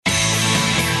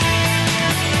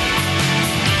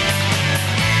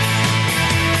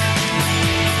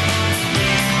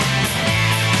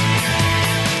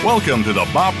Welcome to the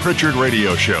Bob Pritchard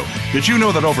Radio Show. Did you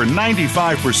know that over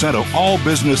 95% of all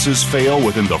businesses fail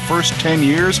within the first 10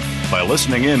 years? By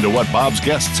listening in to what Bob's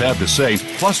guests have to say,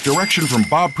 plus direction from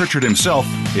Bob Pritchard himself,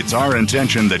 it's our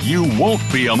intention that you won't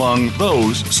be among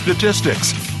those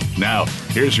statistics. Now,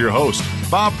 here's your host,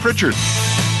 Bob Pritchard.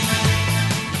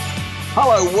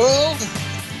 Hello, world.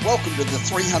 Welcome to the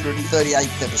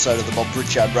 338th episode of the Bob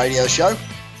Pritchard Radio Show,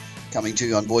 coming to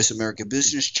you on Voice America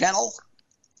Business Channel.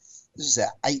 This is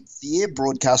our 8th year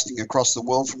broadcasting across the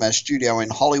world from our studio in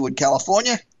Hollywood,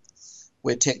 California,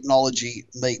 where technology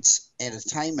meets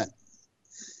entertainment.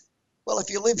 Well, if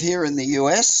you live here in the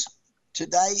US,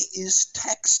 today is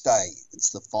tax day.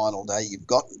 It's the final day you've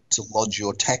got to lodge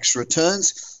your tax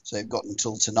returns, so you've got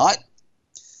until tonight.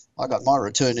 I got my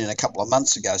return in a couple of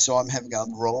months ago, so I'm having a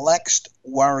relaxed,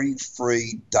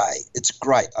 worry-free day. It's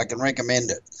great. I can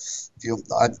recommend it.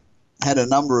 I had a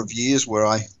number of years where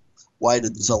I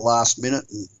waited until the last minute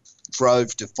and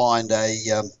drove to find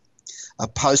a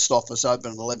post office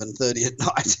open at 11:30 at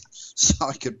night so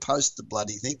I could post the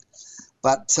bloody thing.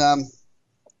 But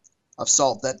I've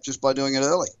solved that just by doing it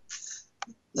early.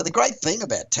 Now, the great thing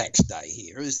about tax day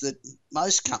here is that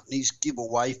most companies give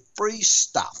away free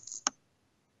stuff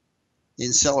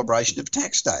in celebration of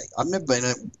tax day. I've never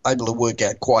been able to work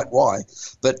out quite why,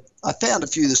 but I found a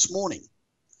few this morning.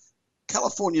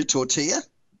 California tortilla.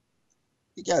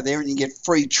 You go there and you get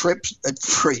free chips in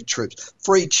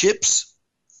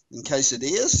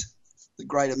quesadillas. The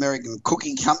Great American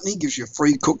Cookie Company gives you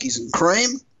free cookies and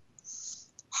cream.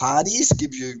 Hardee's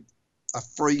gives you a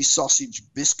free sausage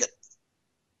biscuit.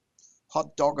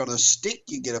 Hot dog on a stick,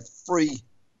 you get a free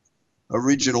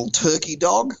original turkey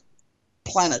dog.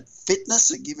 Planet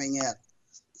Fitness are giving out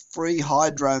free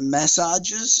hydro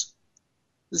massages.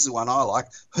 This is the one I like.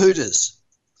 Hooters,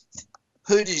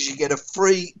 you get a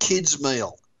free kids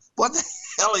meal. What the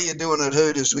hell are you doing at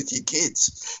Hooters with your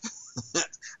kids?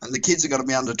 And the kids have got to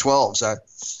be under 12. So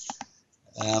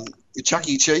Chuck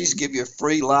E. Cheese give you a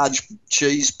free large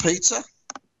cheese pizza.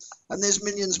 And there's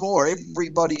millions more.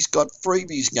 Everybody's got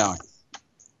freebies going.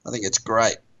 I think it's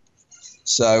great.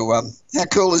 So how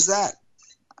cool is that?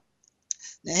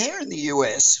 Now, here in the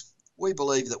US, we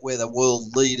believe that we're the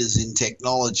world leaders in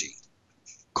technology.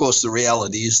 Of course, the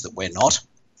reality is that we're not.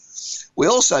 We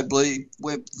also believe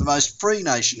we're the most free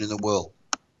nation in the world.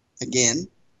 Again,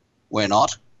 we're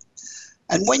not.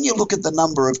 And when you look at the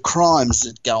number of crimes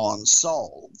that go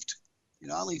unsolved,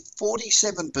 only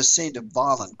 47% of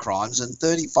violent crimes and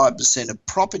 35% of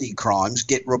property crimes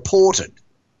get reported.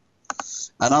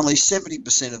 And only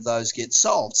 70% of those get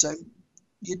solved. So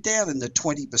you're down in the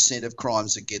 20% of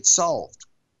crimes that get solved.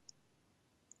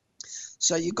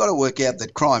 So you've got to work out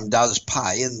that crime does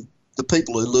pay, and the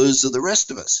people who lose are the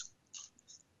rest of us.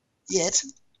 Yet,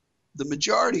 the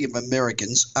majority of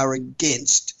Americans are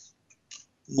against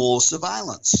more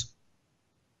surveillance.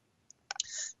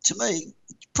 To me,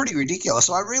 it's pretty ridiculous.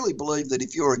 I really believe that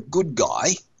if you're a good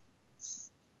guy,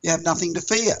 you have nothing to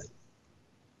fear.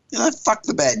 Fuck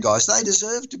the bad guys. They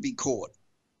deserve to be caught.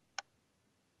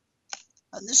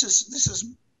 And this is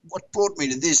what brought me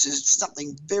to this is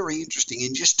something very interesting.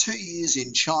 In just 2 years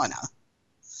in China,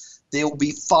 there will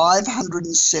be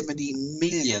 570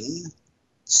 million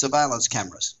surveillance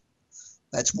cameras.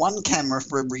 That's one camera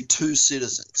for every 2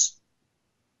 citizens.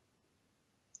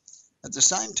 At the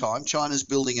same time, China's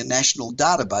building a national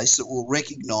database that will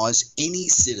recognise any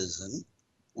citizen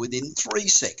within 3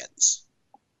 seconds.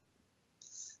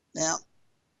 Now,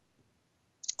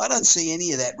 I don't see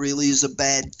any of that really as a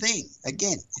bad thing.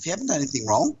 Again, if you haven't done anything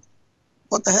wrong,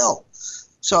 what the hell?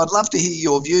 So I'd love to hear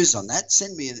your views on that.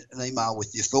 Send me an email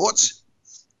with your thoughts.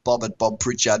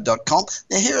 bob@bobpritchard.com.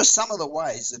 Now, here are some of the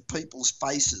ways that people's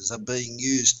faces are being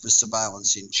used for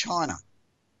surveillance in China.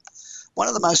 One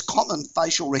of the most common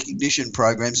facial recognition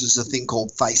programs is a thing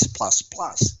called Face++,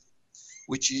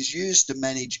 which is used to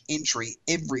manage entry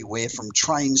everywhere from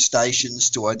train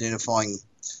stations to identifying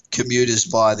commuters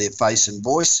via their face and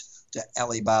voice to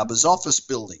Alibaba's office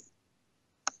building.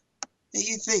 Now,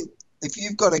 you think if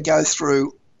you've got to go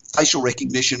through facial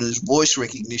recognition as voice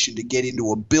recognition to get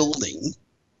into a building,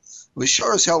 we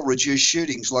sure as hell reduce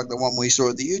shootings like the one we saw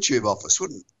at the YouTube office,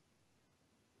 wouldn't it?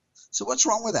 So what's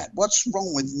wrong with that? What's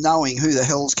wrong with knowing who the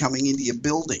hell's coming into your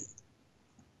building?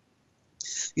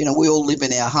 We all live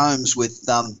in our homes with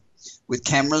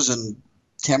cameras and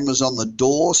cameras on the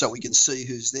door so we can see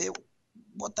who's there.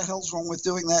 What the hell's wrong with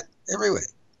doing that everywhere?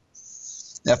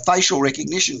 Now, facial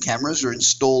recognition cameras are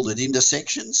installed at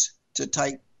intersections to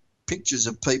take pictures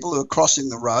of people who are crossing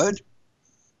the road,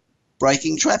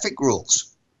 breaking traffic rules.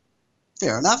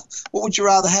 Fair enough. What would you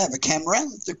rather have? A camera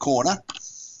at the corner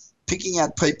picking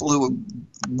out people who are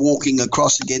walking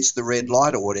across against the red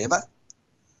light or whatever,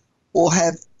 or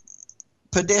have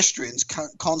pedestrians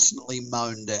constantly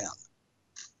mown down.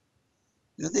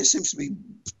 You know, there seems to be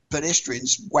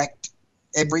pedestrians whacked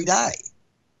every day.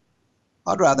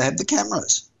 I'd rather have the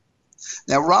cameras.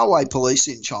 Now, railway police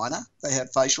in China, they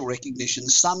have facial recognition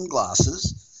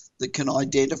sunglasses that can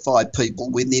identify people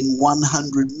within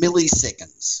 100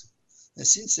 milliseconds. Now,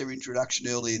 since their introduction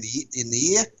earlier in the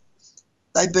year,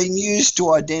 they've been used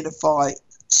to identify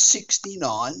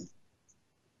 69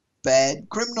 bad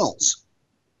criminals.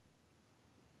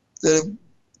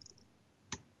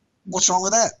 What's wrong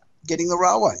with that? Getting the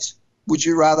railways. Would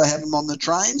you rather have them on the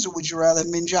trains or would you rather have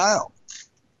them in jail?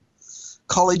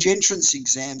 College entrance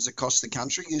exams across the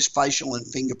country use facial and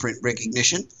fingerprint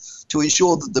recognition to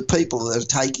ensure that the people that are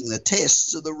taking the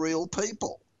tests are the real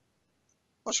people.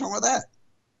 What's wrong with that?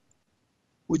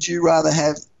 Would you rather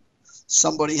have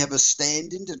somebody have a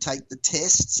stand-in to take the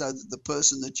test so that the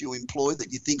person that you employ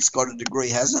that you think's got a degree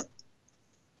hasn't?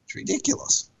 It's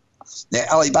ridiculous. Now,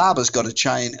 Alibaba's got a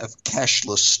chain of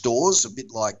cashless stores, a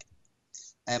bit like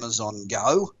Amazon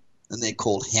Go, and they're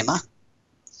called Hema.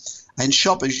 And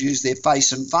shoppers use their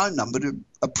face and phone number to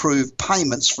approve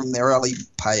payments from their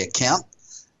Alipay account,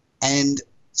 and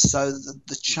so that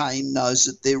the chain knows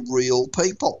that they're real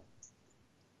people.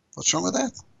 What's wrong with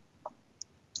that?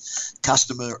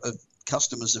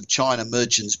 Customers of China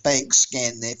merchants' banks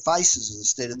scan their faces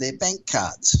instead of their bank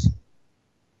cards.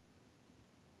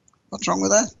 What's wrong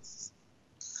with that?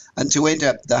 And to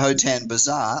enter the Hotan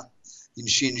Bazaar in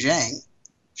Xinjiang,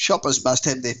 shoppers must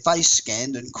have their face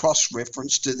scanned and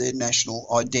cross-referenced to their national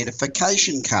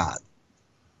identification card.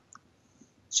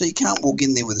 So you can't walk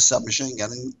in there with a submachine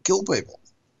gun and kill people.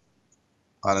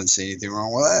 I don't see anything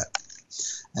wrong with that.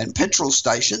 And petrol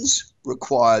stations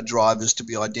require drivers to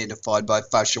be identified by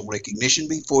facial recognition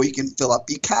before you can fill up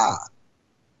your car.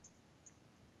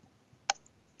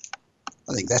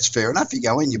 I think that's fair enough. You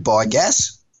go in, you buy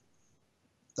gas,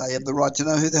 they have the right to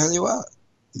know who the hell you are,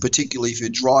 particularly if you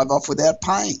drive off without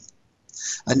paying.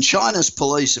 And China's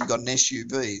police have got an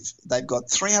SUV. They've got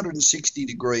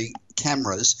 360-degree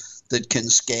cameras that can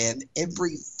scan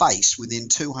every face within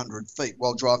 200 feet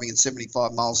while driving at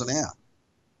 75 miles an hour.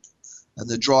 And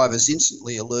the driver's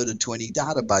instantly alerted to any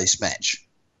database match.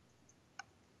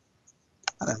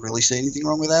 I don't really see anything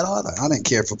wrong with that either. I don't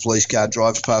care if a police car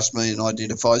drives past me and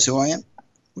identifies who I am.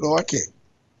 What do I care?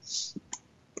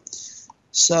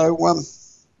 So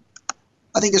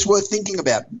I think it's worth thinking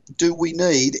about. Do we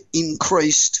need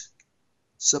increased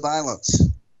surveillance?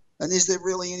 And is there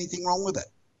really anything wrong with it?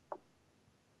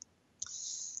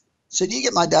 So do you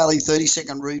get my daily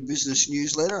 30-second read business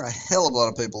newsletter? A hell of a lot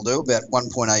of people do, about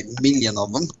 1.8 million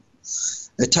of them.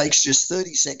 It takes just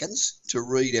 30 seconds to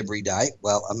read every day.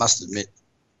 Well, I must admit,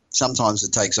 sometimes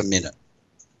it takes a minute.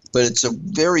 But it's a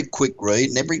very quick read,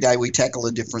 and every day we tackle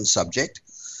a different subject.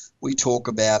 We talk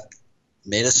about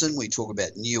medicine, we talk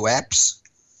about new apps,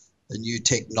 the new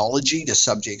technology to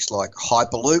subjects like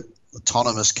Hyperloop,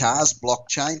 autonomous cars,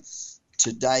 blockchain.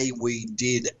 Today we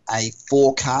did a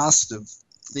forecast of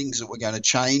things that were going to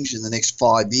change in the next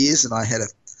 5 years, and I had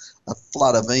a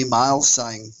flood of emails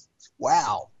saying,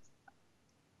 wow,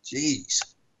 geez,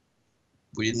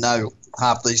 we didn't know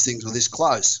half these things were this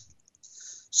close.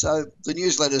 So the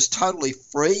newsletter is totally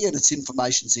free and its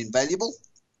information's invaluable.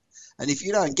 And if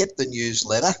you don't get the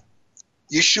newsletter,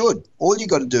 you should. All you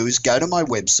got to do is go to my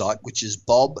website, which is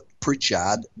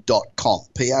bobpritchard.com,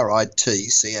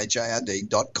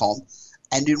 Pritchard.com,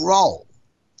 and enroll.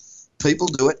 People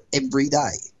do it every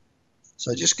day.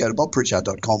 So just go to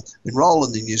bobpritchard.com, enroll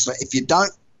in the newsletter. If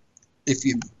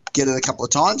you get it a couple of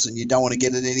times and you don't want to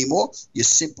get it anymore, you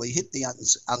simply hit the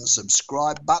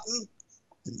unsubscribe button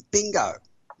and bingo,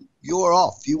 you're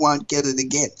off. You won't get it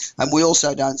again. And we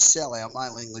also don't sell our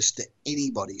mailing list to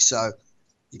anybody. So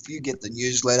if you get the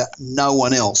newsletter, no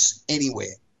one else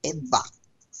anywhere ever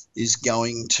is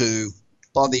going to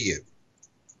bother you.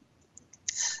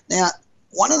 Now,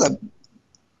 one of the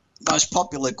most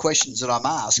popular questions that I'm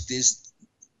asked is,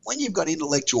 when you've got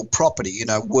intellectual property, you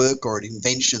know, work or an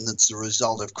invention that's the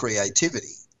result of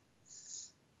creativity,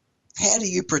 how do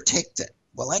you protect it?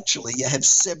 Well, actually, you have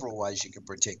several ways you can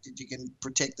protect it. You can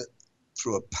protect it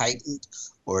through a patent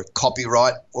or a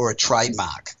copyright or a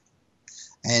trademark.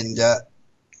 And,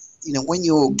 you know, when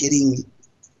you're getting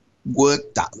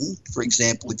work done, for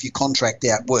example, if you contract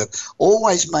out work,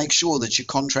 always make sure that your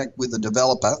contract with a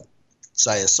developer,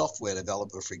 say a software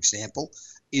developer, for example,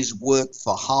 is work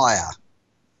for hire.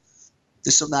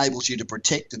 This enables you to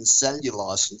protect and sell your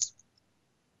license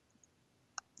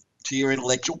to your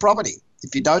intellectual property.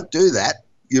 If you don't do that,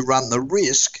 you run the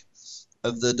risk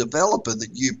of the developer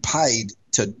that you paid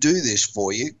to do this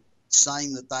for you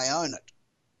saying that they own it.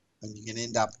 And you can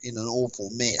end up in an awful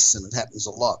mess, and it happens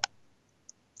a lot.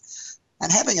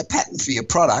 And having a patent for your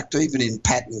product, even in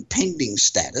patent pending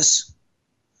status,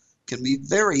 can be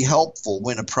very helpful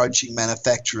when approaching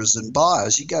manufacturers and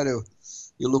buyers.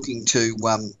 You're looking to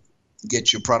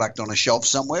get your product on a shelf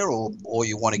somewhere, or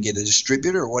you want to get a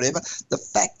distributor or whatever. The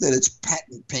fact that it's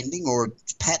patent pending or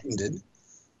it's patented,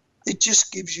 it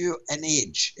just gives you an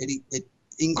edge. It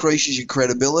increases your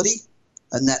credibility,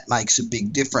 and that makes a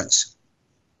big difference.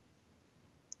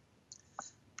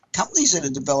 Companies that are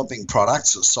developing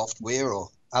products or software or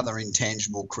other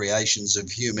intangible creations of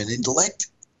human intellect,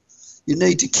 you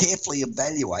need to carefully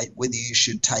evaluate whether you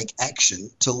should take action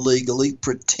to legally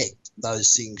protect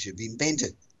those things you've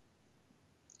invented.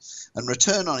 And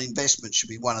return on investment should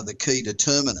be one of the key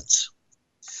determinants.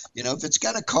 You know, if it's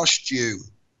going to cost you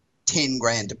 10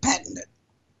 grand to patent it,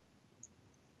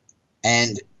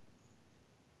 and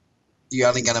you're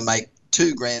only going to make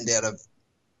 2 grand out of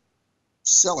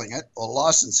selling it or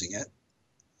licensing it,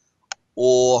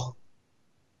 or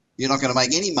you're not going to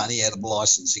make any money out of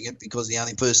licensing it because the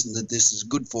only person that this is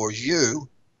good for is you,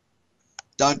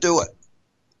 don't do it.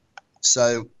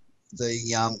 So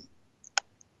you've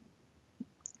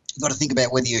got to think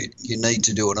about whether you need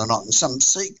to do it or not. And some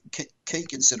key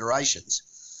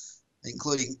considerations,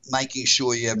 including making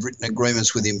sure you have written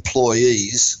agreements with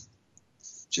employees,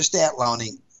 just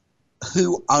outlining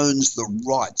who owns the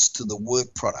rights to the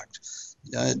work product.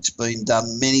 You know, it's been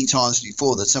done many times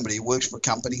before that somebody who works for a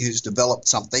company who's developed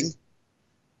something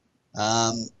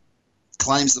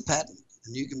claims the patent,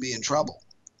 and you can be in trouble.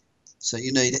 So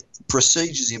you need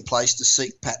procedures in place to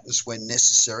seek patents when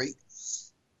necessary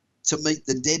to meet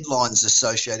the deadlines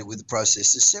associated with the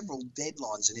process. There's several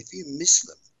deadlines, and if you miss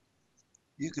them,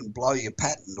 you can blow your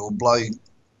patent or blow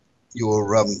your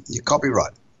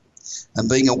copyright. And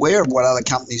being aware of what other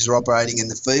companies are operating in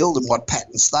the field and what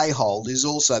patents they hold is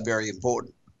also very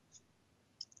important.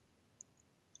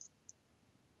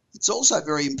 It's also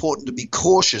very important to be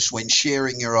cautious when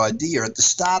sharing your idea. At the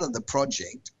start of the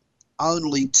project,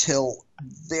 only tell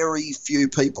very few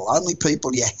people, only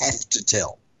people you have to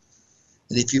tell.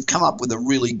 And if you've come up with a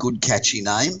really good catchy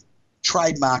name,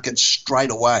 trademark it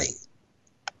straight away.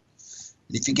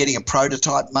 And if you're getting a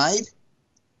prototype made,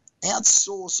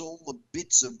 outsource all the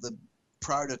bits of the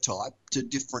prototype to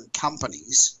different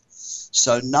companies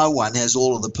so no one has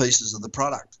all of the pieces of the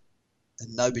product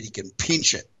and nobody can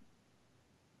pinch it.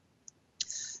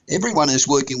 Everyone who's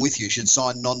working with you should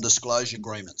sign non-disclosure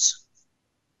agreements.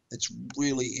 It's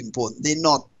really important. They're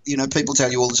not, you know, people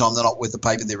tell you all the time they're not worth the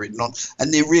paper they're written on,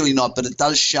 and they're really not, but it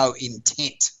does show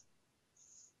intent.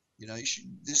 You know,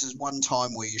 this is one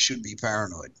time where you should be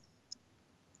paranoid.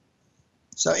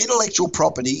 So intellectual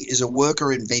property is a work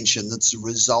or invention that's a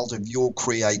result of your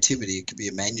creativity. It could be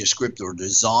a manuscript or a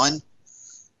design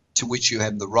to which you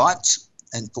have the rights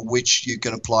and for which you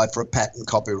can apply for a patent,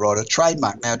 copyright, or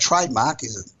trademark. Now, a trademark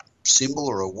is a symbol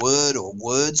or a word or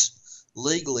words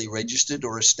legally registered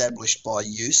or established by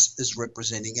use as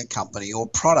representing a company or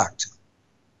product.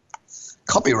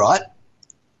 Copyright,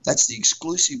 that's the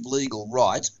exclusive legal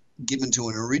right given to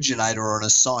an originator or an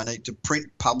assignee to print,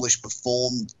 publish,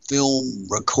 perform, film,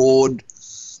 record,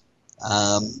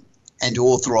 and to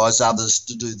authorise others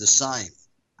to do the same.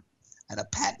 And a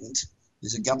patent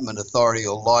is a government authority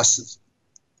or licence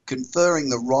conferring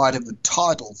the right of a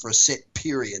title for a set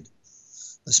period,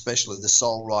 especially the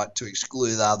sole right to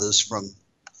exclude others from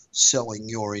selling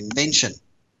your invention.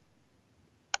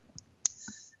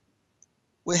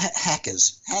 We're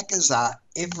hackers. Hackers are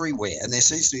everywhere, and there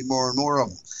seems to be more and more of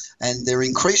them. And they're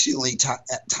increasingly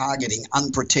targeting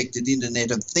unprotected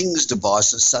Internet of Things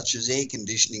devices such as air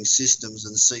conditioning systems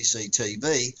and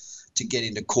CCTV to get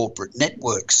into corporate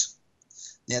networks.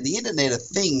 Now, the Internet of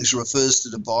Things refers to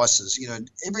devices. You know,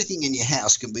 everything in your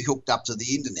house can be hooked up to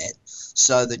the Internet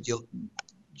so that your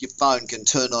phone can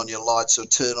turn on your lights or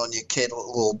turn on your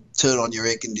kettle or turn on your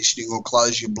air conditioning or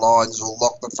close your blinds or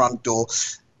lock the front door.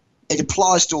 It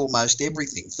applies to almost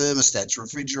everything: thermostats,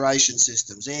 refrigeration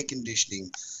systems, air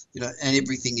conditioning, you know, and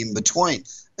everything in between.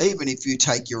 Even if you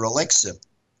take your Alexa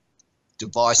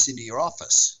device into your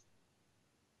office,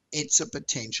 it's a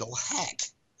potential hack.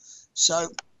 So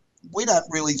we don't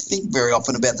really think very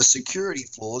often about the security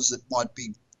flaws that might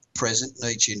be present in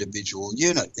each individual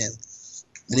unit. Now,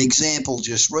 an example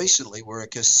just recently where a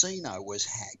casino was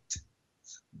hacked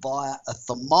via a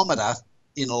thermometer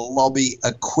in a lobby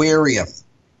aquarium.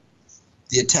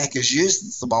 The attackers used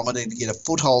the thermometer to get a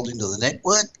foothold into the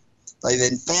network. They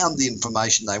then found the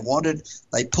information they wanted.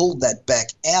 They pulled that back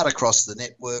out across the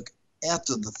network out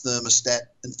to the thermostat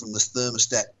and from the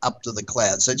thermostat up to the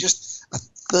cloud. So just a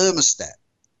thermostat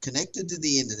connected to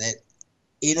the internet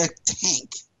in a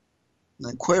tank, an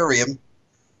aquarium,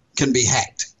 can be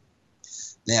hacked.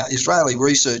 Now, Israeli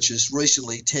researchers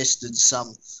recently tested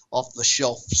some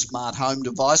off-the-shelf smart home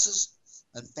devices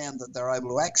and found that they're able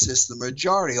to access the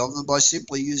majority of them by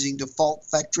simply using default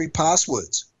factory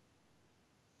passwords.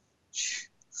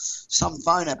 Some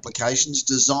phone applications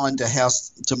designed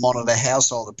to monitor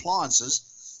household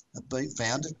appliances have been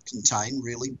found to contain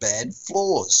really bad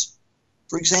flaws.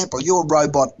 For example, your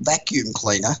robot vacuum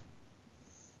cleaner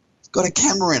has got a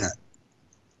camera in it.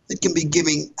 It can be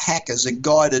giving hackers a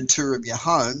guided tour of your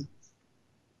home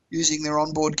using their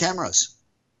onboard cameras.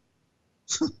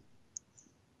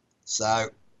 So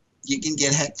you can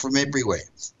get hacked from everywhere.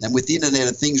 And with the Internet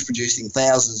of Things producing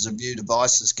thousands of new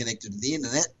devices connected to the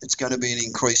Internet, it's going to be an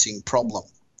increasing problem.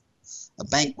 A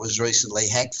bank was recently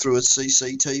hacked through its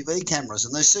CCTV cameras,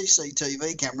 and those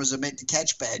CCTV cameras are meant to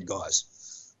catch bad guys,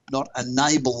 not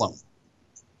enable them.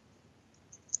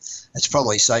 It's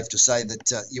probably safe to say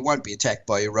that you won't be attacked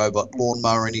by your robot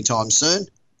lawnmower anytime soon,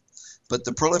 but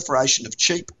the proliferation of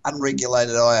cheap,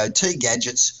 unregulated IoT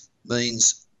gadgets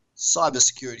means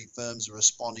cybersecurity firms are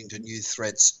responding to new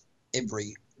threats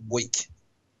every week.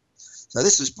 So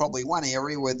this is probably one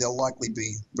area where there'll likely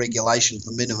be regulation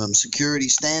for minimum security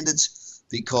standards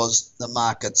because the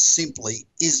market simply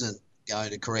isn't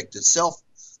going to correct itself.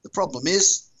 The problem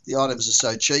is the items are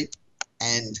so cheap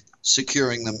and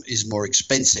securing them is more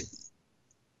expensive.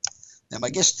 Now, my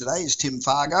guest today is Tim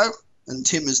Fargo, and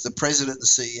Tim is the president and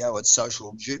CEO at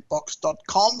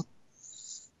socialjukebox.com.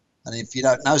 And if you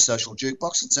don't know Social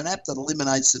Jukebox, it's an app that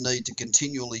eliminates the need to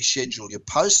continually schedule your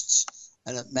posts,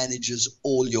 and it manages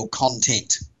all your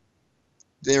content.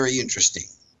 Very interesting.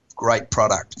 Great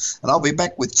product. And I'll be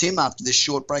back with Tim after this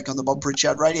short break on the Bob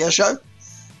Pritchard Radio Show,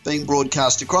 being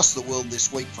broadcast across the world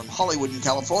this week from Hollywood in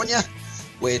California,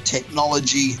 where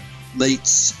technology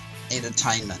meets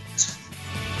entertainment.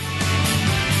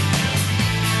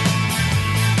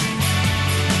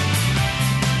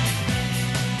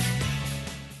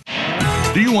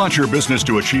 Do you want your business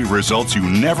to achieve results you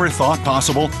never thought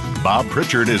possible? Bob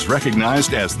Pritchard is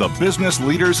recognized as the Business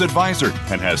Leader's Advisor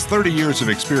and has 30 years of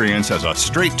experience as a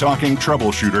straight-talking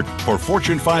troubleshooter for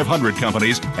Fortune 500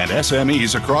 companies and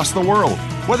SMEs across the world.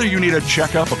 Whether you need a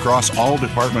checkup across all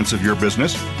departments of your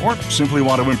business or simply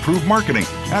want to improve marketing,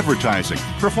 advertising,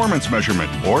 performance measurement,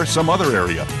 or some other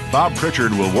area, Bob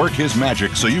Pritchard will work his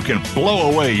magic so you can blow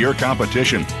away your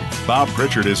competition. Bob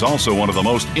Pritchard is also one of the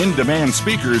most in-demand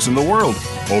speakers in the world.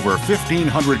 Over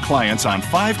 1,500 clients on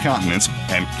 5 continents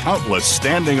and countless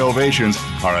standing ovations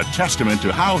are a testament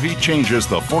to how he changes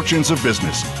the fortunes of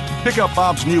business. Pick up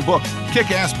Bob's new book,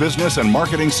 Kick-Ass Business and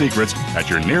Marketing Secrets, at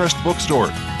your nearest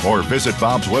bookstore, or visit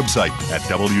Bob's website at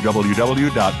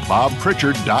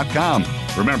www.bobpritchard.com.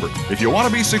 Remember, if you want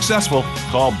to be successful,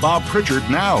 call Bob Pritchard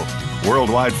now.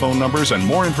 Worldwide phone numbers and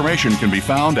more information can be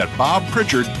found at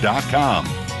bobpritchard.com.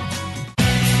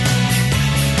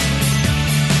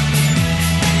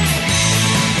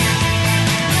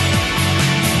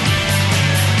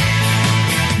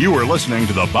 You are listening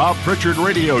to the Bob Pritchard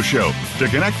Radio Show. To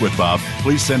connect with Bob,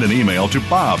 please send an email to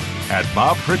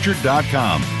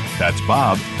bob@bobpritchard.com. That's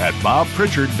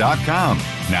bob@bobpritchard.com.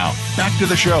 Now, back to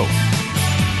the show.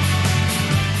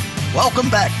 Welcome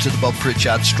back to the Bob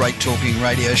Pritchard Straight Talking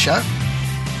Radio Show.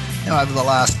 Now, over the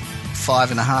last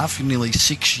 5.5, nearly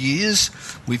 6 years,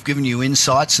 we've given you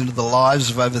insights into the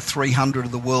lives of over 300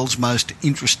 of the world's most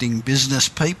interesting business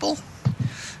people.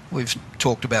 We've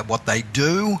talked about what they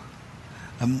do,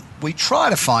 and we try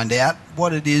to find out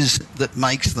what it is that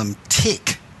makes them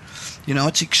tick. You know,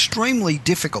 it's extremely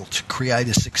difficult to create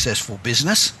a successful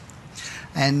business,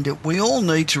 and we all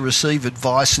need to receive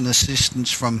advice and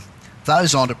assistance from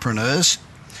those entrepreneurs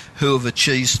who have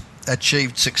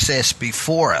achieved success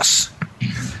before us.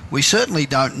 We certainly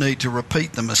don't need to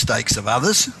repeat the mistakes of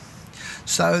others.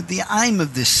 So the aim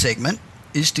of this segment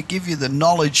is to give you the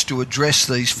knowledge to address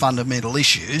these fundamental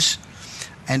issues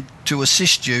and to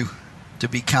assist you to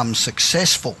become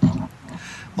successful.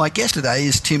 My guest today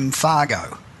is Tim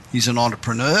Fargo. He's an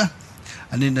entrepreneur,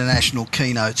 an international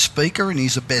keynote speaker, and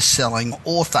he's a best-selling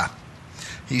author.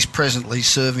 He's presently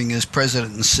serving as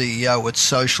president and CEO at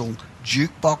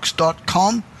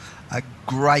socialjukebox.com. A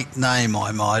great name,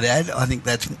 I might add. I think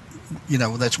that's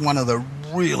one of the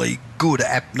really good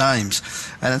app names.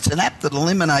 And it's an app that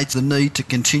eliminates the need to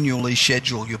continually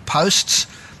schedule your posts,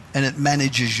 and it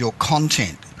manages your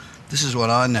content. This is what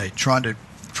I need, trying to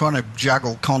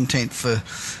juggle content for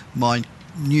my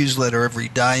newsletter every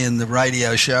day and the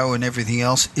radio show and everything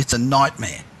else. It's a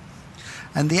nightmare.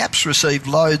 And the app's received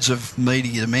loads of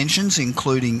media mentions,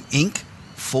 including Inc.,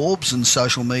 Forbes and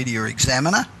Social Media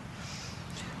Examiner.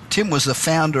 Tim was the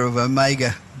founder of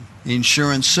Omega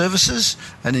Insurance Services,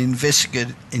 an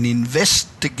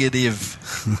investigative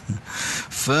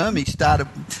firm. He started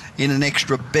in an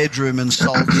extra bedroom and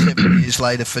sold 7 years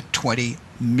later for $20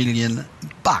 million.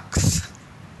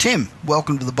 Tim,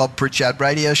 welcome to the Bob Pritchard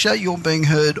Radio Show. You're being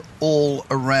heard all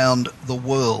around the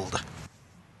world.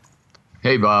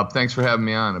 Hey Bob, thanks for having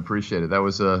me on. Appreciate it. That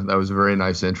was a very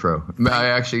nice intro. I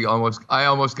actually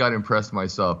almost got impressed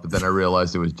myself, but then I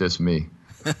realized it was just me.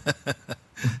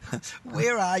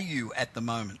 Where are you at the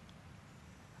moment?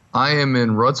 I am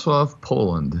in Wrocław,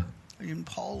 Poland. In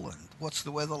Poland. What's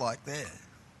the weather like there?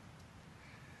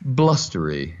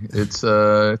 Blustery. It's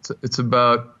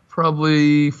about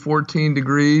probably 14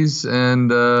 degrees and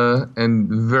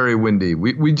very windy.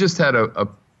 We just had a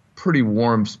pretty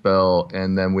warm spell,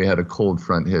 and then we had a cold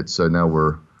front hit, so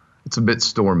now it's a bit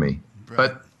stormy.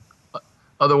 Right. But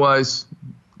otherwise,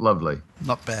 lovely.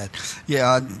 Not bad.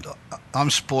 Yeah, I'm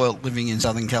spoiled living in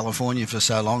Southern California for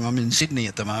so long. I'm in Sydney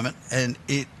at the moment, and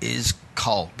it is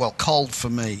cold. Well, cold for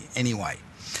me anyway.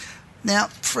 Now,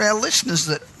 for our listeners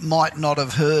that might not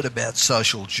have heard about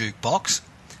Social Jukebox,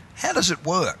 how does it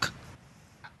work?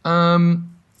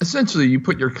 Essentially, you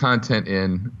put your content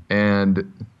in,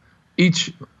 and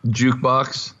each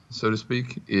jukebox, so to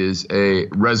speak, is a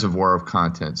reservoir of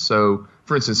content. So,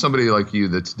 for instance, somebody like you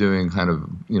that's doing kind of,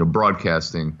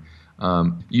 broadcasting,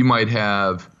 you might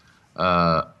have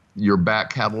your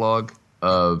back catalog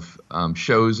of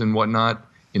shows and whatnot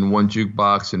in one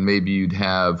jukebox, and maybe you'd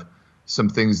have some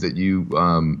things that you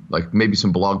like, maybe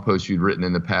some blog posts you'd written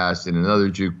in the past in another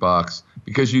jukebox,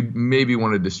 because you maybe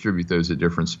want to distribute those at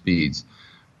different speeds.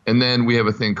 And then we have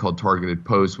a thing called targeted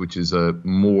posts, which is a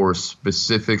more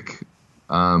specific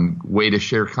way to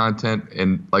share content.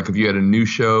 And like if you had a new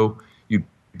show, you'd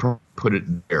put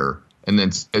it there and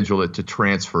then schedule it to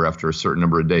transfer after a certain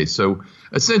number of days. So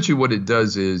essentially what it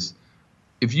does is,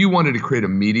 if you wanted to create a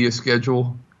media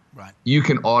schedule, right, you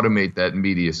can automate that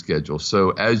media schedule.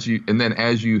 So as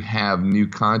you have new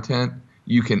content,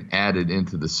 you can add it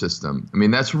into the system. I mean,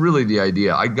 that's really the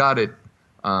idea. I got it.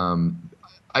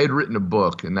 I had written a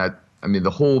book, and the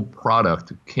whole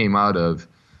product came out of,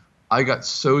 I got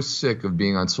so sick of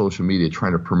being on social media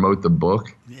trying to promote the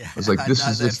book. Yeah, I was like,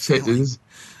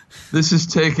 this is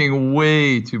taking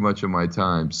way too much of my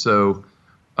time. So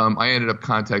I ended up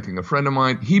contacting a friend of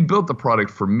mine. He built the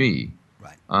product for me.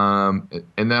 Right. And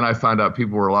then I found out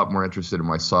people were a lot more interested in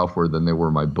my software than they were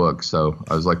my book. So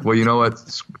I was like, well, you know what?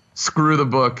 Screw the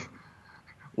book.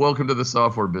 Welcome to the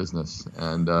software business,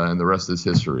 and the rest is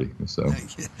history. So,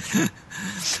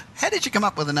 how did you come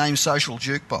up with the name Social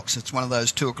Jukebox? It's one of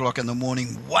those 2:00 in the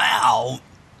morning wow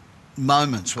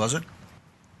moments, was it?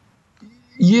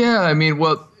 Yeah,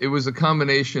 it was a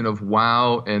combination of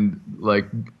wow and like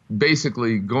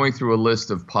basically going through a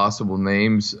list of possible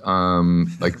names,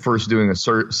 like first doing a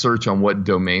search on what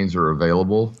domains are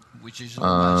available, which is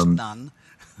almost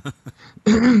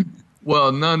none.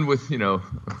 Well, none with,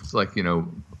 it's like,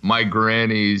 my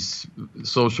granny's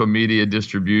social media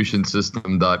distribution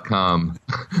system.com.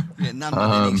 Yeah, none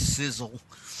with any sizzle.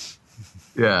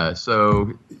 Yeah,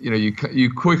 so,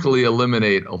 you quickly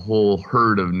eliminate a whole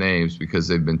herd of names because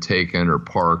they've been taken or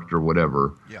parked or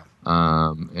whatever. Yeah.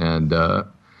 And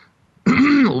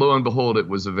lo and behold, it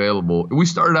was available. We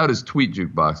started out as Tweet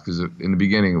Jukebox because in the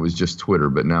beginning it was just Twitter,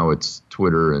 but now it's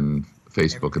Twitter and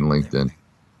Facebook and LinkedIn.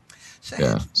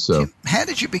 So, Tim, how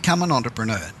did you become an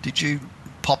entrepreneur? Did you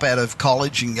pop out of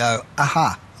college and go,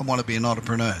 aha, I want to be an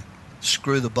entrepreneur?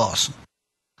 Screw the boss.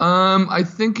 I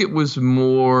think it was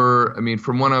more,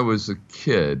 from when I was a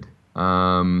kid,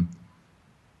 I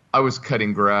was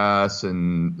cutting grass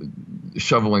and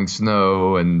shoveling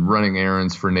snow and running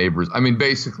errands for neighbors.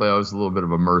 Basically, I was a little bit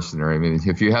of a mercenary.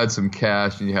 If you had some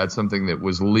cash and you had something that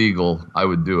was legal, I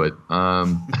would do it.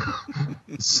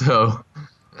 So...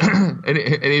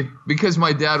 because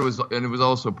my dad was, and it was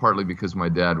also partly because my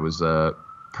dad was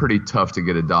pretty tough to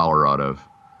get a dollar out of.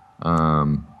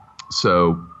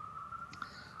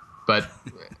 But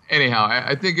anyhow,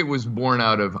 I think it was born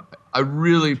out of, I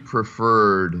really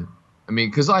preferred,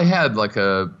 because I had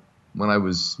when I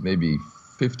was maybe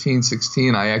 15,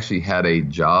 16, I actually had a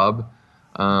job.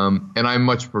 And I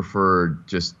much preferred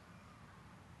just,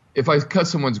 if I cut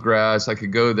someone's grass, I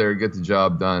could go there, get the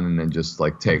job done, and then just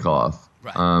take off.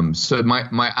 Right. So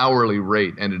my hourly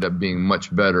rate ended up being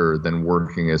much better than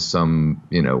working as some,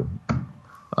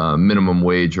 minimum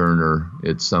wage earner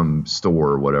at some store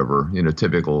or whatever,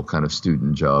 typical kind of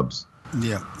student jobs.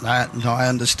 Yeah, I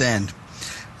understand.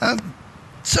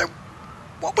 So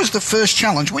what was the first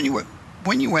challenge when you were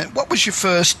when you went, what was your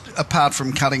first, apart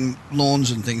from cutting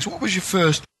lawns and things, what was your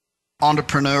first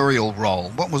entrepreneurial role?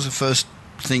 What was the first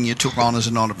thing you took on as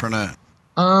an entrepreneur?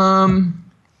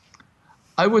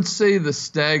 I would say the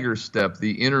stagger step,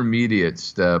 the intermediate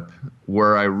step,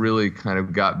 where I really kind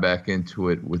of got back into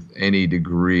it with any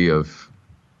degree of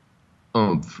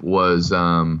oomph was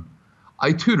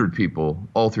I tutored people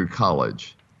all through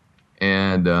college.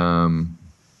 And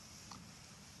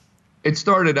it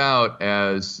started out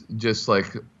as just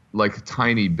like a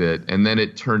tiny bit, and then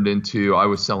it turned into I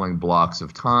was selling blocks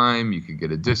of time. You could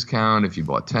get a discount if you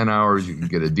bought 10 hours. You could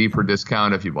get a deeper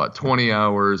discount if you bought 20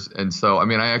 hours. And so, I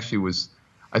mean,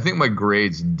 I think my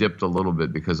grades dipped a little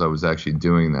bit because I was actually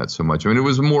doing that so much. I mean, it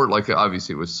was more like,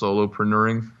 obviously it was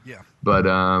solopreneuring. Yeah. But,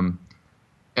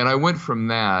 and I went from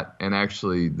that, and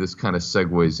actually this kind of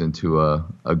segues into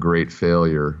a great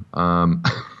failure. I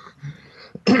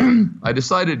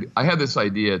had this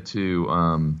idea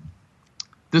to,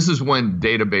 this is when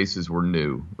databases were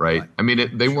new, right? I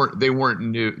mean, they weren't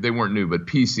new, but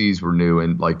PCs were new,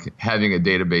 and like having a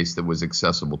database that was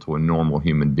accessible to a normal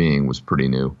human being was pretty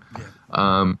new. Yeah.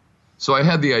 So I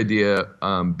had the idea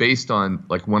based on,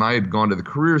 like, when I had gone to the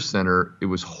Career Center, it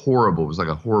was horrible. It was like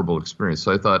a horrible experience.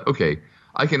 So I thought, okay,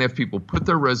 I can have people put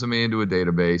their resume into a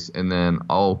database, and then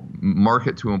I'll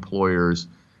market to employers.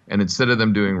 And instead of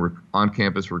them doing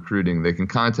on-campus recruiting, they can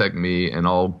contact me, and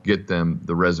I'll get them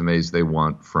the resumes they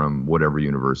want from whatever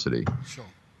university. Sure.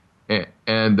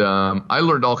 And I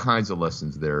learned all kinds of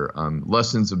lessons there.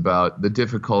 Lessons about the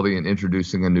difficulty in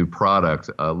introducing a new product,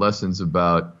 lessons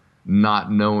about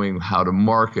not knowing how to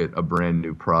market a brand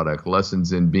new product,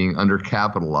 lessons in being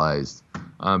undercapitalized.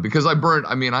 Because I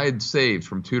had saved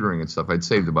from tutoring and stuff. I'd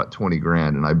saved about 20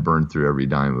 grand, and I burned through every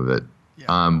dime of it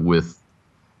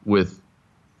with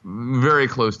very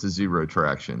close to zero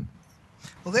traction.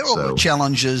 Well, all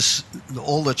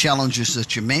the challenges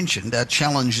that you mentioned are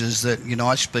challenges that,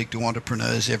 I speak to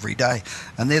entrepreneurs every day,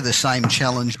 and they're the same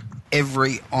challenge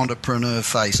every entrepreneur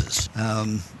faces.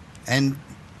 And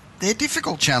they're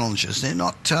difficult challenges. They're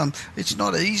not. It's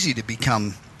not easy to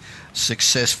become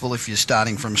successful if you're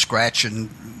starting from scratch, and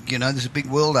there's a big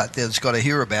world out there that's got to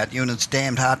hear about you, and it's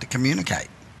damned hard to communicate.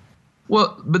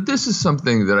 Well, but this is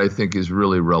something that I think is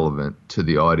really relevant to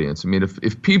the audience. I mean,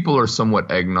 if people are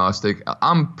somewhat agnostic,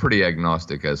 I'm pretty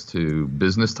agnostic as to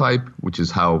business type, which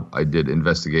is how I did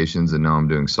investigations, and now I'm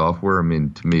doing software. I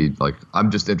mean, to me, like,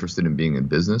 I'm just interested in being in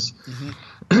business.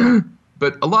 Mm-hmm.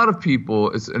 But a lot of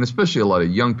people, and especially a lot of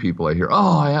young people, I hear,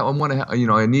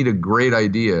 I need a great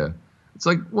idea. It's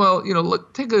like, well,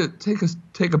 look, take a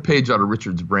page out of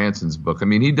Richard Branson's book. I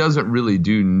mean, he doesn't really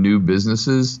do new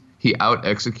businesses. He out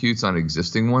executes on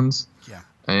existing ones. Yeah.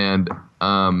 And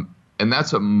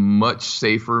that's a much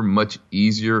safer, much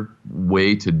easier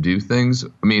way to do things.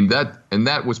 I mean,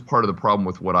 that was part of the problem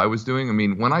with what I was doing. I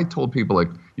mean, when I told people, like,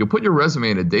 you'll put your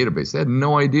resume in a database, they had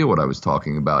no idea what I was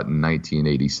talking about in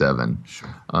 1987. Sure.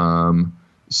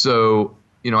 So,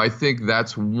 I think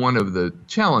that's one of the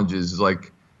challenges,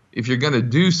 like, if you're going to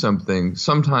do something,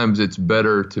 sometimes it's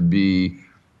better to be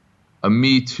a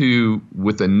Me Too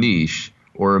with a niche,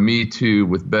 or a Me Too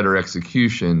with better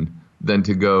execution, than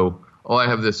to go, oh, I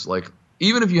have this, like,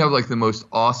 even if you have like the most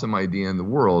awesome idea in the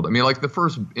world. I mean, like the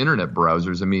first internet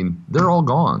browsers, I mean, they're all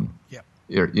gone. Yeah.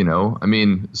 I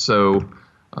mean, so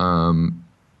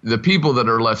the people that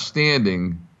are left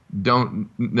standing don't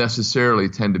necessarily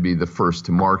tend to be the first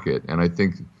to market. And I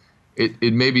think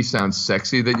it maybe sounds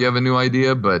sexy that you have a new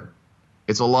idea, but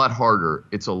it's a lot harder.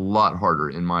 It's a lot harder,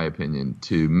 in my opinion,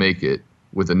 to make it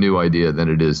with a new idea than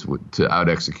it is to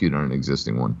out-execute on an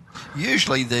existing one.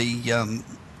 Usually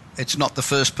it's not the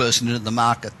first person into the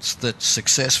market that's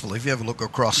successful. If you ever look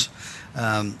across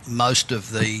most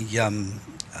of the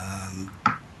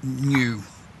new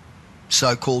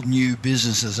so-called new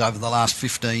businesses over the last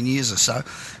 15 years or so,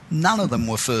 none of them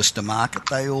were first to market.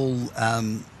 They all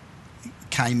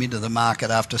came into the market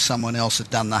after someone else had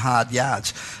done the hard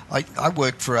yards. I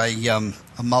worked for a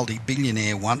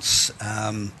multi-billionaire once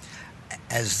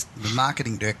as the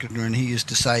marketing director, and he used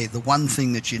to say the one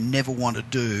thing that you never want to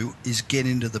do is get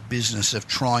into the business of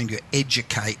trying to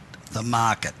educate the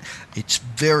market. It's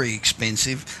very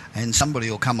expensive, and somebody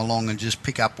will come along and just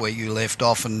pick up where you left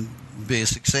off and be a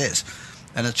success.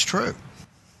 And it's true.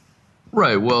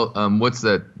 Right. Well, what's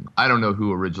that? I don't know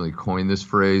who originally coined this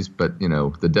phrase, but,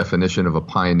 the definition of a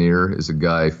pioneer is a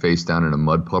guy face down in a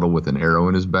mud puddle with an arrow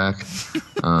in his back.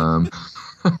 I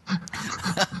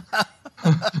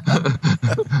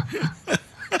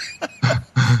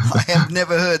have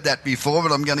never heard that before,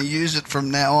 but I'm going to use it from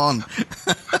now on.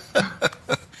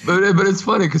 But it's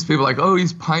funny because people are like, oh,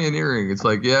 he's pioneering. It's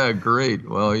like, yeah, great.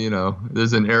 Well,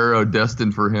 there's an arrow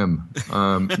destined for him.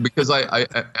 Because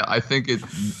I think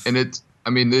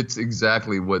it's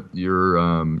exactly what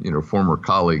your former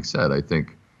colleague said. I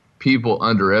think people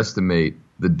underestimate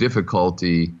the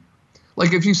difficulty.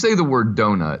 Like if you say the word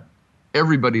donut,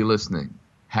 everybody listening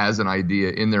has an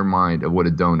idea in their mind of what a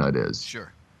donut is.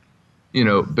 Sure.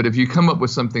 But if you come up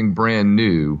with something brand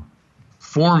new,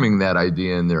 forming that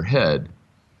idea in their head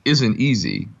isn't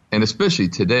easy. And especially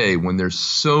today when there's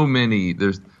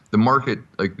the market,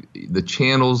 like the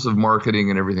channels of marketing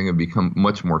and everything have become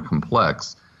much more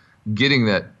complex. Getting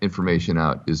that information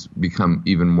out has become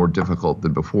even more difficult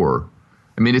than before.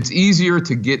 I mean, it's easier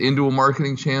to get into a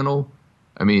marketing channel,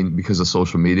 because of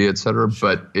social media, et cetera,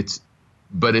 but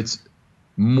it's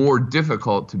more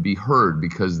difficult to be heard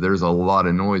because there's a lot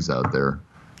of noise out there.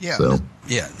 Yeah. So.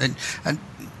 Yeah. And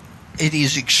it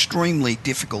is extremely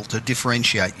difficult to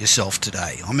differentiate yourself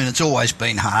today. It's always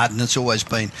been hard, and it's always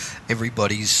been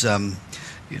everybody's,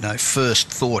 first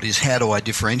thought is, how do I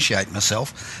differentiate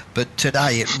myself? But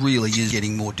today it really is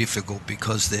getting more difficult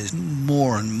because there's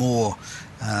more and more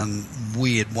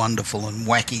weird, wonderful, and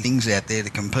wacky things out there to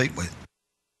compete with.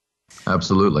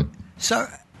 Absolutely. So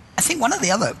I think one of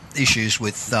the other issues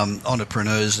with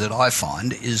entrepreneurs that I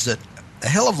find is that a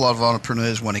hell of a lot of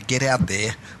entrepreneurs want to get out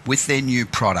there with their new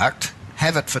product,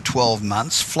 have it for 12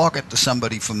 months, flock it to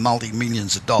somebody for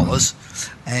multi-millions of dollars,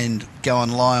 and go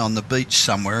and lie on the beach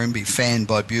somewhere and be fanned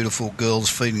by beautiful girls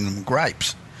feeding them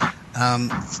grapes.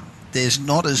 There's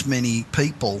not as many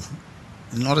people,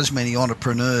 not as many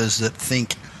entrepreneurs that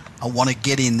think, I want to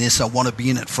get in this, I want to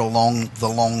be in it for the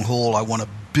long haul, I want to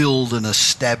build and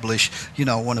establish,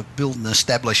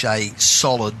 a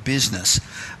solid business.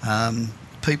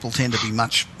 People tend to be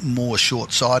much more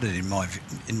short-sighted in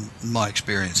my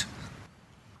experience.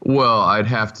 Well, I'd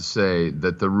have to say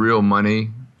that the real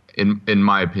money, in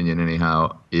my opinion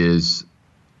anyhow, is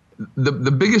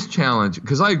the biggest challenge,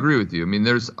 because I agree with you.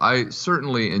 I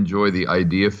certainly enjoy the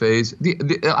idea phase.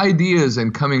 The ideas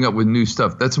and coming up with new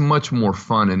stuff, that's much more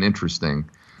fun and interesting.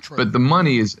 True. But the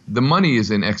money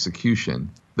is in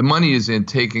execution. The money is in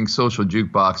taking Social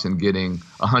Jukebox and getting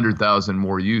 100,000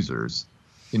 more users.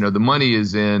 The money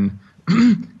is in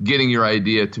getting your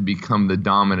idea to become the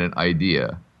dominant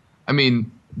idea.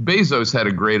 Bezos had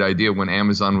a great idea when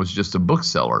Amazon was just a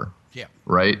bookseller. Yeah.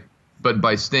 Right? But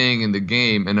by staying in the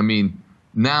game, and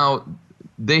now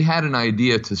they had an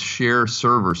idea to share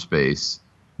server space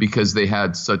because they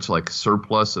had such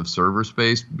surplus of server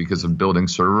space because of building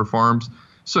server farms.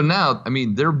 So now,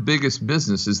 their biggest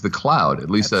business is the cloud, at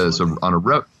least on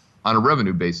a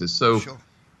revenue basis. So, sure.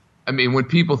 When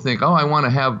people think, oh, I want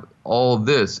to have all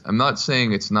this, I'm not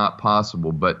saying it's not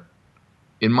possible, but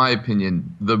in my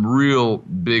opinion, the real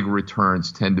big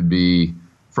returns tend to be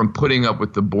from putting up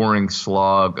with the boring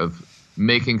slog of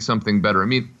making something better.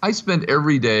 I spend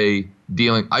every day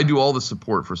I do all the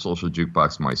support for Social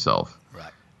Jukebox myself.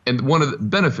 Right. And one of the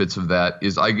benefits of that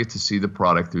is I get to see the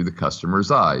product through the customer's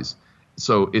eyes.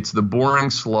 So it's the boring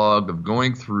slog of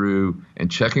going through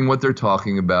and checking what they're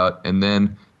talking about and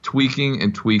then tweaking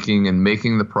and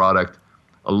making the product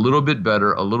a little bit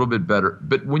better.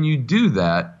 But when you do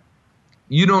that,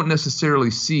 you don't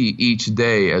necessarily see each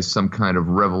day as some kind of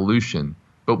revolution.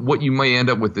 But what you may end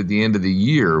up with at the end of the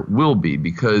year will be,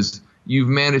 because you've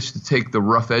managed to take the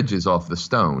rough edges off the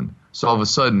stone. So all of a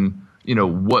sudden,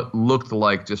 what looked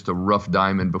like just a rough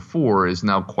diamond before is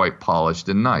now quite polished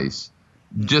and nice,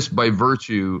 just by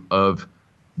virtue of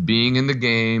being in the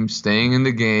game, staying in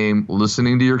the game,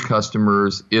 listening to your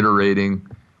customers, iterating.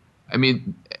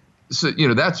 So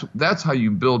that's how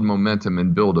you build momentum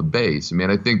and build a base.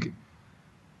 I think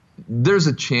there's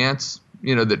a chance,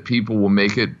 that people will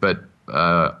make it, but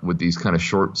with these kind of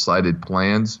short-sighted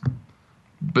plans.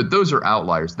 But those are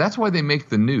outliers. That's why they make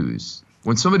the news.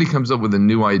 When somebody comes up with a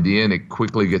new idea and it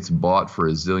quickly gets bought for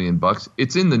 $1 zillion,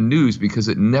 it's in the news because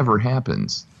it never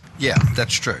happens. Yeah,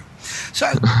 that's true.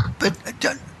 So, but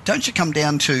don't you come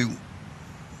down to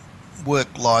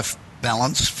work-life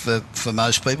balance for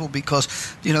most people?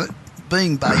 Because,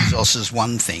 being Bezos is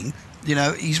one thing.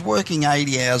 He's working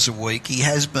 80 hours a week. He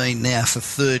has been now for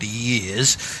 30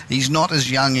 years. He's not as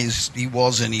young as he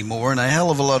was anymore, and a hell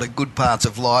of a lot of good parts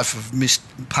of life have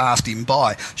passed him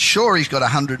by. Sure, he's got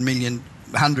 $100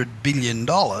 billion,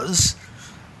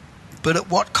 but at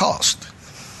what cost?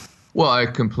 Well, I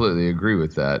completely agree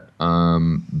with that.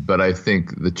 But I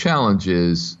think the challenge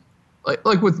is,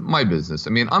 like with my business,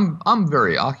 I'm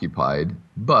very occupied,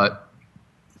 but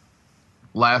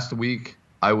last week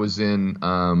I was in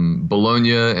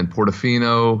Bologna and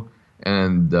Portofino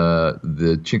and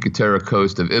the Cinque Terre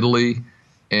coast of Italy,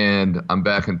 and I'm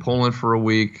back in Poland for a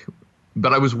week.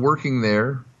 But I was working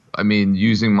there. I mean,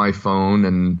 using my phone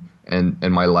and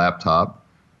my laptop.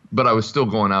 But I was still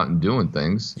going out and doing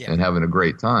things and having a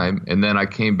great time. And then I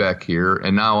came back here,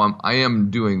 and now I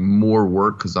am doing more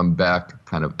work because I'm back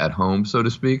kind of at home, so to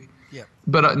speak. Yeah.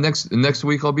 But next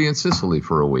week I'll be in Sicily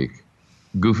for a week,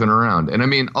 goofing around. And I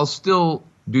mean, I'll still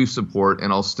do support,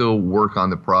 and I'll still work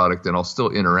on the product, and I'll still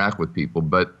interact with people.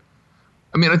 But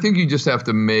I mean, I think you just have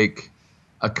to make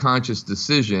a conscious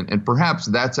decision, and perhaps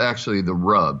that's actually the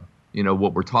rub. You know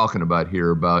what we're talking about here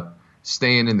about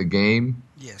staying in the game.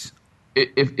 Yes.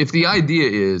 If the idea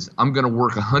is I'm going to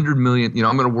work 100 million,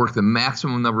 I'm going to work the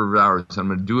maximum number of hours, I'm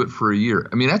going to do it for a year.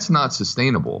 I mean, that's not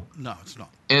sustainable. No, it's not.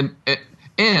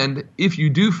 And if you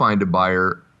do find a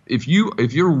buyer, if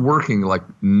you're working like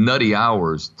nutty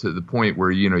hours to the point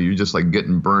where you're just like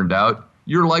getting burned out,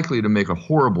 you're likely to make a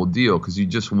horrible deal because you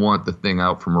just want the thing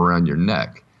out from around your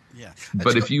neck. Yeah.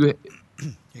 But if you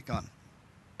you're gone.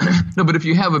 No, but if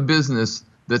you have a business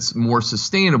that's more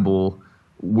sustainable,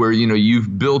 where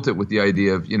you've built it with the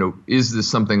idea of is this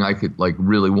something I could like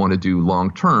really want to do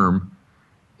long term,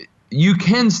 you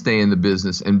can stay in the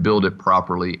business and build it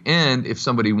properly. And if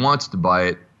somebody wants to buy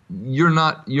it, you're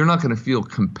not going to feel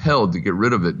compelled to get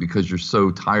rid of it because you're so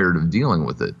tired of dealing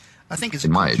with it. I think it's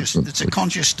a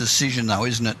conscious decision, though,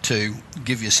 isn't it, to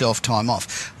give yourself time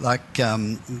off? Like,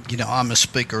 I'm a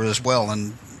speaker as well,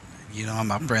 and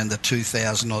I'm up around the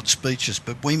 2,000 odd speeches,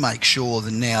 but we make sure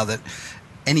that now that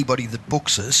anybody that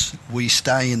books us, we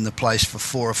stay in the place for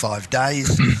 4 or 5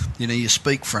 days. You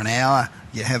speak for an hour,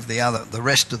 you have the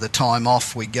rest of the time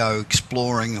off, we go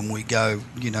exploring and we go,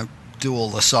 do all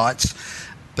the sites.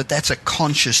 But that's a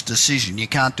conscious decision. You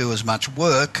can't do as much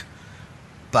work,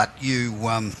 but you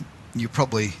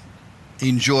probably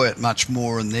enjoy it much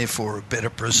more and therefore a better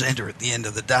presenter at the end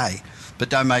of the day, but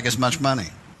don't make as much money.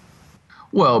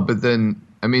 Well, but then,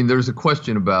 I mean, there's a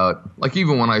question about, like,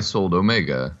 even when I sold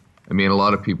Omega, I mean, a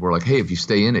lot of people are like, hey, if you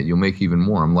stay in it, you'll make even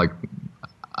more. I'm like,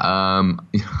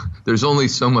 there's only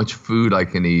so much food I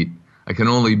can eat. I can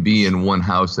only be in one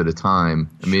house at a time.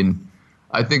 I mean,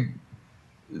 I think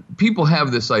people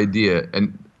have this idea,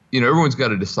 and, everyone's got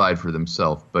to decide for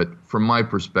themselves. But from my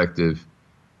perspective,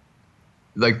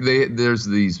 like there's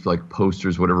these like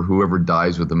posters, whatever, whoever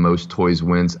dies with the most toys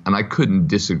wins. And I couldn't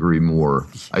disagree more.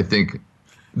 I think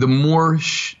the more,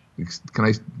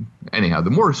 the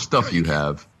more stuff you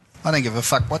have, I don't give a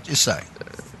fuck what you say.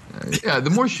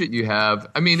 The more shit you have,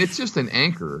 I mean, it's just an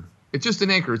anchor.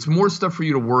 It's more stuff for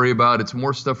you to worry about. It's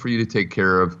more stuff for you to take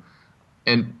care of.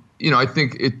 And, I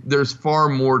think there's far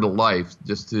more to life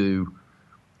just to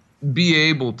be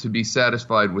able to be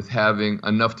satisfied with having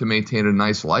enough to maintain a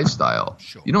nice lifestyle.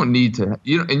 Sure. You don't need to,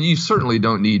 and you certainly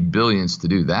don't need billions to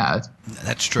do that.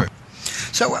 That's true.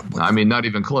 So, I mean, not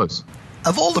even close.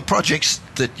 Of all the projects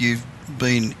that you've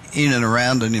been in and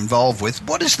around and involved with,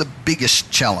 what is the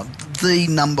biggest challenge, the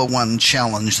number one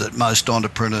challenge that most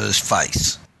entrepreneurs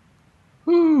face?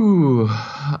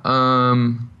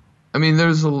 I mean,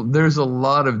 there's a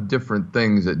lot of different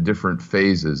things at different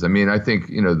phases. I mean, I think,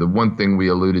 the one thing we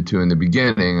alluded to in the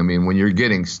beginning, I mean, when you're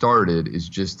getting started is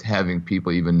just having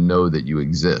people even know that you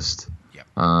exist. Yep.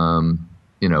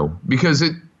 Because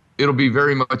it'll be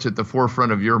very much at the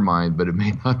forefront of your mind, but it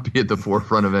may not be at the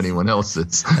forefront of anyone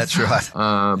else's. That's right.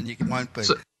 And you won't be.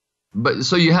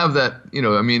 So you have that,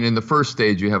 I mean, in the first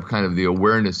stage, you have kind of the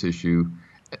awareness issue.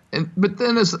 But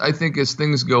then as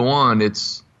things go on,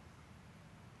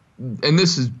 and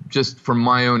this is just from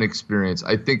my own experience,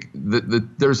 I think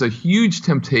that there's a huge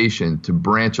temptation to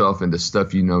branch off into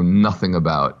stuff you know nothing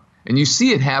about. And you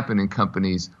see it happen in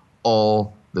companies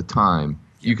all the time.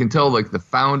 You can tell like the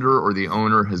founder or the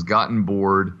owner has gotten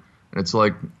bored, and it's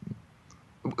like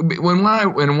when I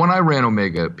ran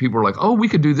Omega, people were like, "Oh, we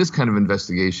could do this kind of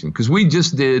investigation because we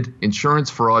just did insurance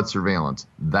fraud surveillance.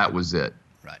 That was it."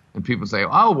 Right. And people say,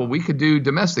 "Oh, well, we could do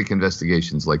domestic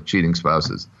investigations like cheating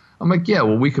spouses." I'm like, "Yeah,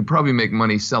 well, we could probably make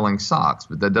money selling socks,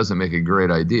 but that doesn't make a great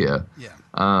idea."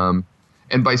 Yeah.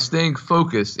 And by staying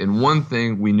focused in one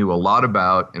thing we knew a lot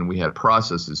about and we had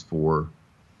processes for,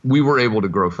 we were able to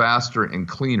grow faster and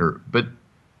cleaner. But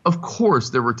of course,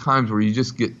 there were times where you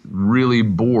just get really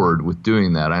bored with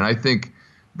doing that. And I think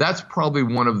that's probably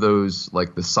one of those,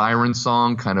 like the siren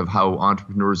song, kind of how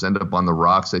entrepreneurs end up on the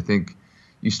rocks. I think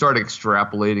you start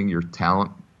extrapolating your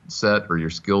talent set or your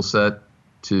skill set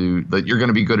to that you're going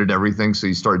to be good at everything. So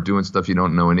you start doing stuff you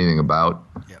don't know anything about.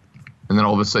 Yep. And then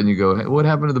all of a sudden you go, hey, what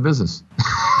happened to the business?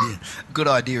 Yeah. Good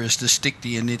idea is to stick to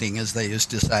your knitting, as they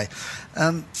used to say.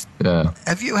 Yeah.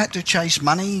 Have you had to chase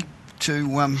money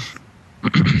to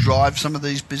drive some of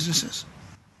these businesses?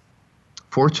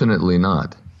 Fortunately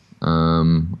not.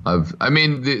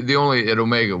 The only at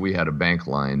Omega we had a bank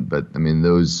line, but I mean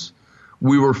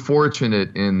we were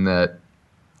fortunate in that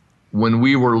when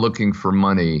we were looking for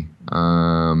money,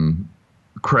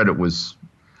 credit was,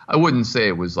 I wouldn't say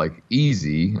it was like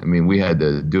easy. I mean, we had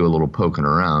to do a little poking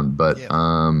around, but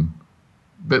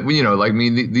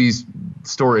these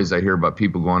stories I hear about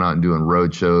people going out and doing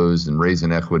road shows and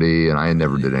raising equity, and I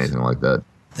never did anything like that.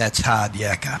 That's hard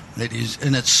yakka. It is,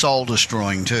 and it's soul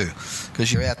destroying too,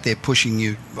 because you're out there pushing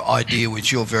your idea,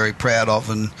 which you're very proud of,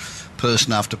 and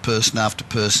person after person after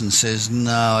person says,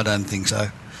 "No, I don't think so."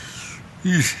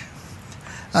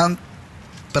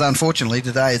 But unfortunately,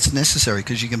 today it's necessary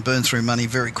because you can burn through money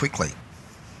very quickly.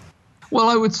 Well,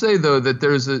 I would say though that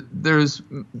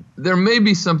there may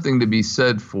be something to be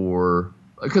said for,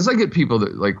 because I get people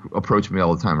that like approach me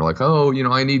all the time. They're like, "Oh,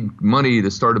 I need money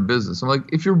to start a business." I'm like,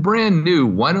 if you're brand new,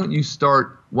 why don't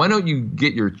you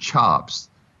get your chops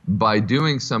by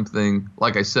doing something,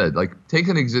 like I said, like take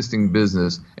an existing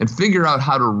business and figure out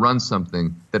how to run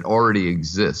something that already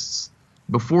exists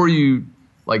before you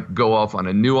like go off on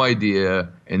a new idea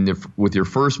and with your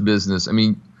first business. I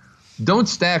mean, don't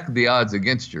stack the odds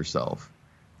against yourself.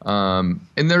 And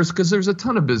there's a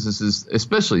ton of businesses,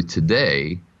 especially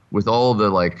today, with all the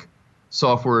like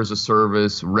software as a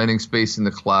service, renting space in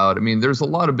the cloud. I mean, there's a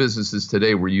lot of businesses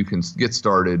today where you can get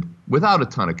started without a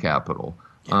ton of capital.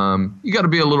 You got to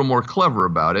be a little more clever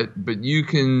about it, but you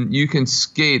can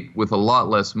skate with a lot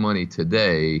less money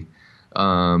today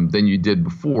than you did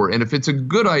before. And if it's a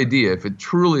good idea, if it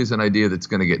truly is an idea that's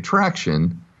going to get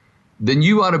traction, then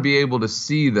you ought to be able to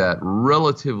see that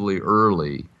relatively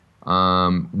early,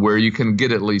 where you can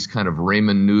get at least kind of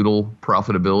ramen noodle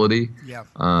profitability. Yeah.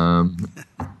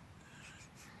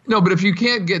 No, but if you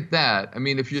can't get that, I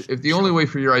mean, if the only way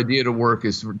for your idea to work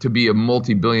is to be a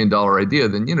multi-billion-dollar idea,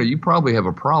 then you probably have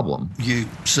a problem. You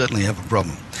certainly have a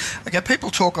problem. Okay, people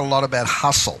talk a lot about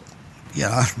hustle.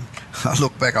 I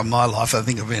look back on my life, I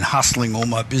think I've been hustling all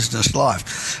my business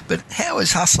life. But how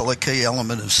is hustle a key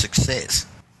element of success?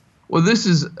 Well, this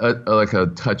is like a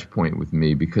touch point with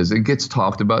me because it gets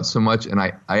talked about so much, and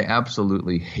I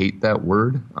absolutely hate that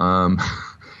word. And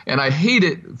I hate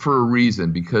it for a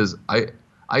reason, because I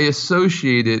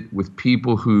associate it with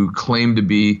people who claim to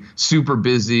be super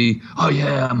busy. Oh,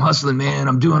 yeah, I'm hustling, man.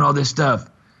 I'm doing all this stuff.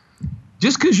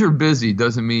 Just because you're busy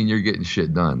doesn't mean you're getting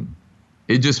shit done.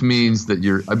 It just means that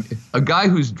you're a guy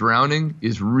who's drowning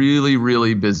is really,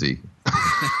 really busy.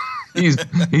 he's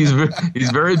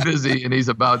very busy and he's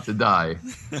about to die.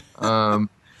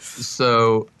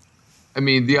 So, I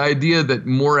mean, the idea that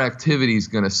more activity is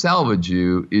going to salvage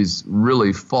you is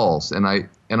really false. And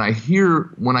when I hear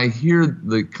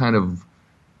the kind of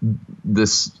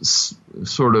this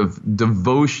sort of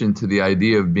devotion to the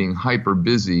idea of being hyper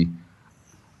busy,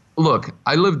 look,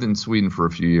 I lived in Sweden for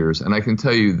a few years, and I can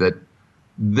tell you that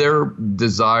their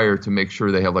desire to make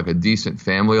sure they have like a decent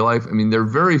family life, I mean, they're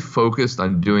very focused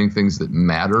on doing things that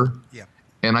matter. Yeah.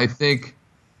 And I think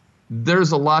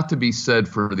there's a lot to be said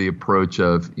for the approach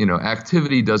of,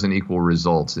 activity doesn't equal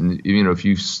results. And, if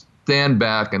you stand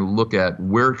back and look at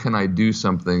where can I do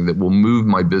something that will move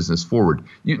my business forward,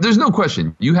 there's no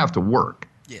question you have to work.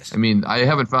 Yes. I mean, I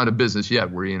haven't found a business yet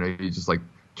where, you just like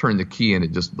turn the key and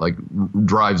it just like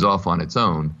drives off on its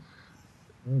own.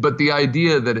 But the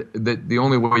idea that the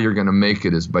only way you're going to make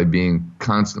it is by being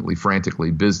constantly, frantically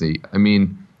busy. I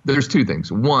mean, there's two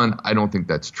things. One, I don't think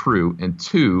that's true. And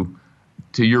two,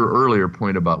 to your earlier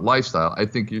point about lifestyle, I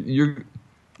think you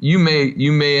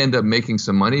may end up making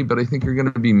some money, but I think you're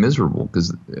going to be miserable,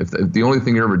 because if the only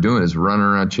thing you're ever doing is running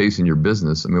around chasing your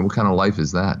business, I mean, what kind of life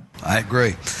is that? I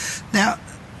agree. Now,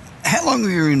 how long were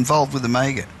you involved with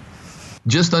Omega?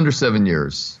 Just under 7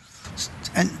 years.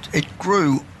 And it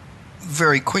grew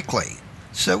very quickly.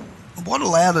 So what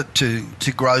allowed it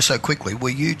to grow so quickly? Were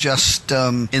you just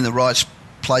in the right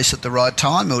place at the right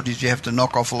time, or did you have to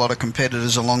knock off a lot of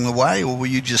competitors along the way, or were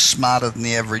you just smarter than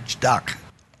the average duck?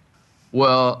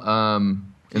 Well,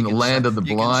 in the land of the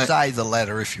blind... You can say the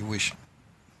latter if you wish.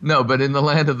 No, but in the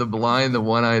land of the blind, the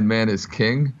one-eyed man is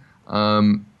king.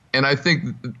 And I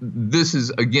think this is,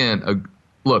 again,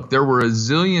 look, there were a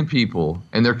zillion people,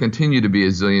 and there continue to be a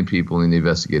zillion people in the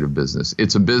investigative business.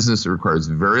 It's a business that requires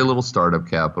very little startup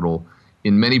capital.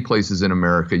 In many places in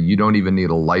America, you don't even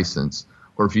need a license.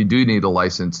 Or if you do need a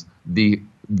license, the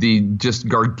just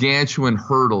gargantuan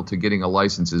hurdle to getting a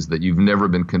license is that you've never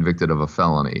been convicted of a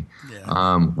felony.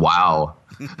 Yeah. Wow.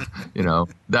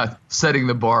 That setting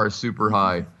the bar is super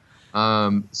high.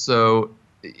 So,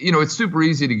 it's super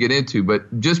easy to get into,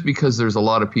 but just because there's a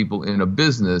lot of people in a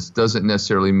business doesn't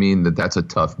necessarily mean that that's a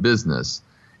tough business.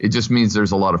 It just means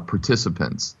there's a lot of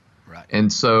participants. Right.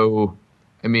 And so,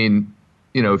 I mean,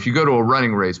 if you go to a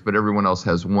running race, but everyone else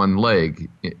has one leg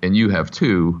and you have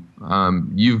two,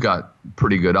 you've got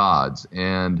pretty good odds.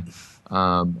 And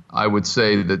I would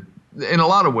say that in a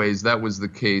lot of ways, that was the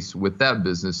case with that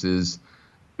business.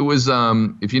 It was,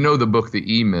 if you know the book,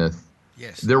 The E-Myth,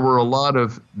 yes, there are a lot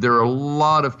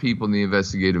of people in the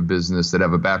investigative business that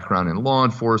have a background in law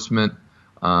enforcement.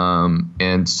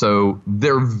 And so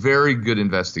they're very good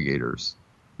investigators,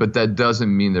 but that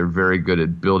doesn't mean they're very good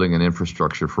at building an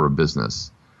infrastructure for a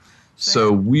business.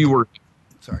 So we were,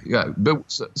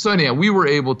 so anyhow, we were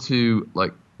able to,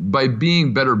 like, by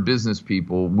being better business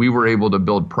people, we were able to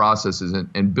build processes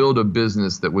and build a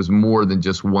business that was more than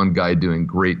just one guy doing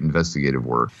great investigative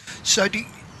work. So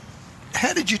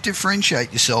how did you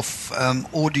differentiate yourself,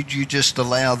 or did you just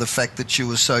allow the fact that you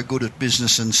were so good at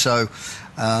business and so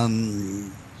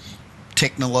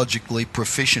technologically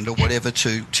proficient or whatever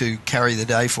to carry the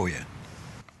day for you?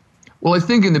 Well, I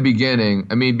think in the beginning,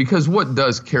 I mean, because what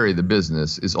does carry the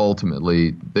business is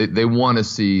ultimately they want to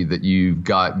see that you've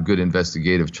got good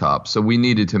investigative chops. So we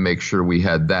needed to make sure we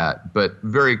had that. But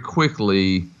very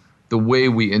quickly, the way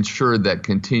we ensured that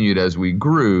continued as we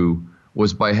grew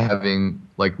was by having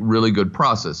like really good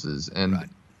processes. And right.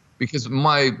 Because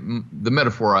the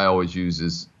metaphor I always use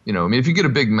is, I mean, if you get a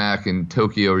Big Mac in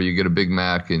Tokyo or you get a Big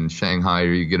Mac in Shanghai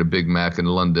or you get a Big Mac in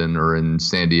London or in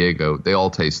San Diego, they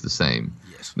all taste the same.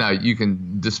 Yes. Now, you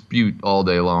can dispute all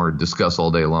day long or discuss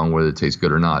all day long whether it tastes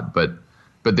good or not, but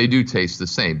they do taste the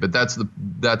same. But that's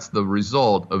the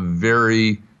result of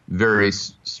very, very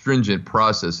stringent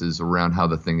processes around how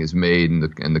the thing is made and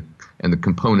the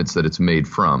components that it's made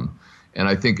from. And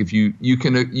I think if you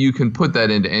can put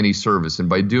that into any service, and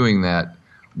by doing that,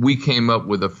 we came up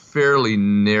with a fairly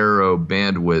narrow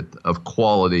bandwidth of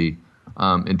quality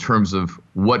in terms of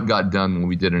what got done when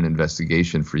we did an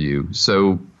investigation for you.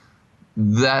 So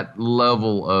that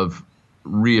level of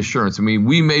reassurance. I mean,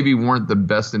 we maybe weren't the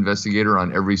best investigator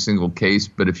on every single case,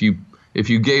 but if you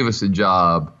gave us a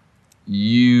job,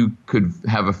 you could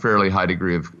have a fairly high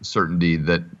degree of certainty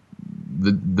that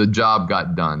the job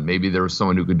got done. Maybe there was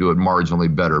someone who could do it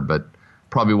marginally better, but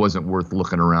probably wasn't worth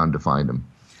looking around to find them.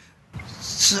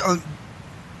 So,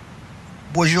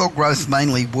 was your growth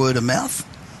mainly word of mouth,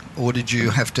 or did you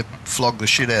have to flog the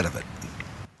shit out of it?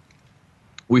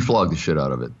 We flogged the shit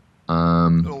out of it.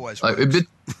 It always works.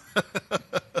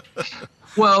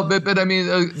 Well, but I mean,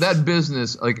 that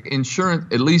business, like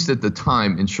insurance, at least at the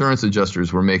time, insurance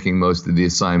adjusters were making most of the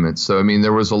assignments. So, I mean,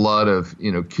 there was a lot of,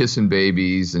 kissing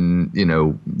babies and,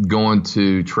 going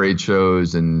to trade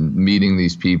shows and meeting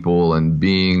these people and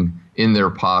being in their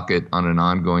pocket on an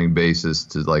ongoing basis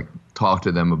to like talk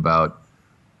to them about,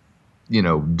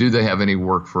 do they have any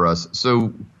work for us?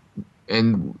 So,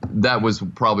 and that was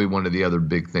probably one of the other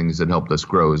big things that helped us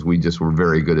grow is we just were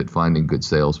very good at finding good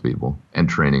salespeople and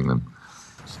training them.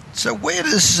 So where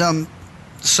does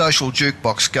Social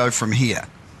Jukebox go from here?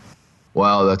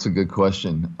 Wow, that's a good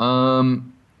question.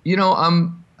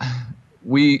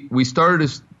 We started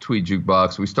as Tweet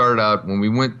Jukebox. We started out when we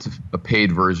went to a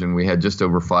paid version. We had just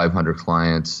over 500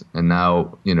 clients, and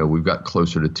now we've got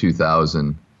closer to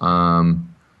 2,000.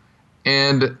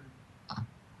 And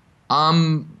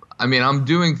I'm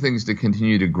doing things to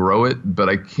continue to grow it, but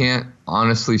I can't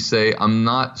honestly say I'm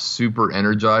not super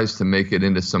energized to make it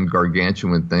into some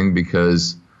gargantuan thing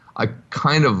because I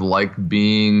kind of like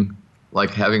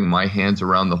having my hands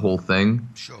around the whole thing.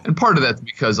 Sure. And part of that's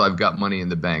because I've got money in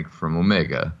the bank from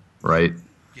Omega, right?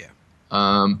 Yeah.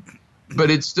 But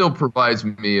it still provides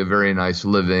me a very nice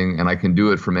living, and I can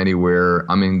do it from anywhere.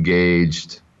 I'm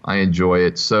engaged. I enjoy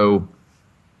it. So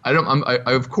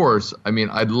of course,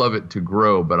 I'd love it to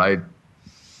grow, but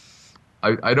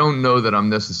I don't know that I'm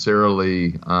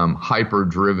necessarily hyper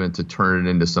driven to turn it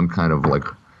into some kind of like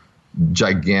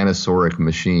gigantosauric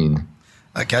machine.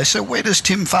 Okay, so where does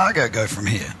Tim Fargo go from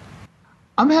here?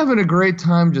 I'm having a great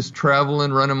time just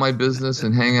traveling, running my business,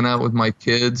 and hanging out with my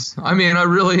kids. I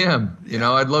really am.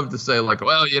 I'd love to say like,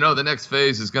 well, the next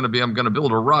phase is going to be I'm going to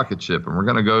build a rocket ship and we're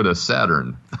going to go to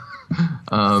Saturn.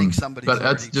 I think somebody's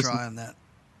already trying that.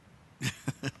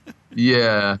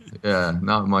 Yeah,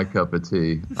 not my cup of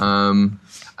tea.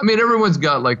 Everyone's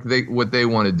got like what they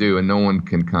want to do, and no one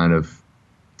can kind of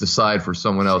decide for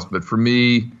someone else. But for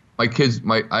me, my kids,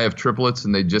 I have triplets,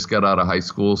 and they just got out of high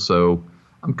school, so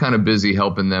I'm kind of busy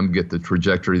helping them get the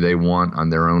trajectory they want on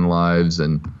their own lives,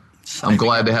 and I'm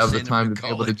glad to have the time to be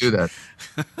able to do that.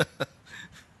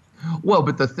 Well,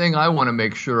 but the thing I want to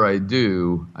make sure I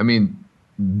do,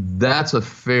 that's a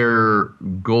fair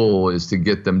goal, is to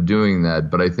get them doing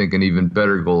that. But I think an even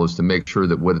better goal is to make sure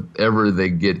that whatever they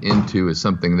get into is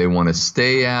something they want to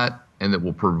stay at and that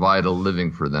will provide a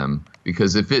living for them.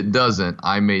 because if it doesn't,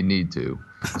 I may need to.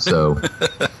 So,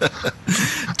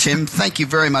 Tim, thank you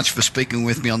very much for speaking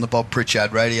with me on the Bob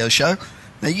Pritchard Radio Show.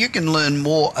 Now, you can learn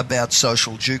more about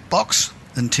Social Jukebox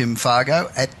and Tim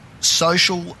Fargo at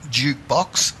Social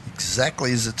Jukebox,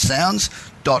 exactly as it sounds,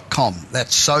 .com.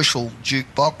 That's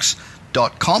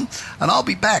socialjukebox.com. And I'll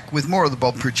be back with more of the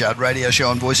Bob Pritchard Radio Show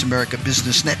on Voice America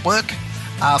Business Network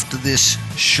after this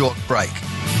short break.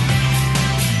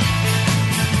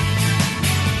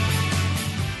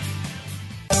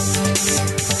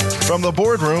 From the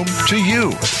boardroom to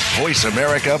you, Voice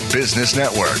America Business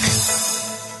Network.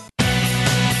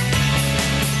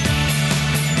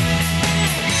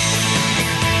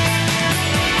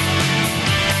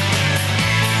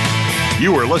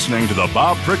 You are listening to the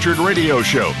Bob Pritchard Radio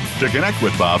Show. To connect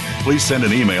with Bob, please send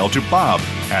an email to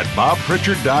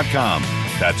bob@bobpritchard.com.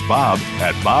 That's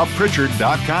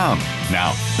bob@bobpritchard.com.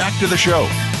 Now, back to the show.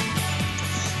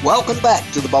 Welcome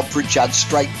back to the Bob Pritchard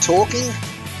Straight Talking,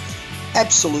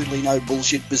 absolutely no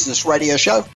bullshit business radio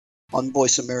show on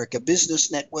Voice America Business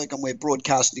Network, and we're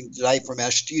broadcasting today from our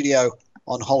studio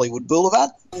on Hollywood Boulevard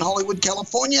in Hollywood,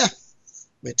 California,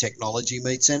 where technology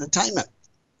meets entertainment.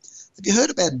 Have you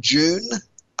heard about Joon,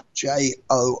 Joon?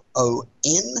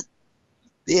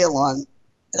 The airline,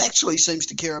 it actually seems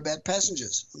to care about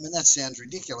passengers. I mean, that sounds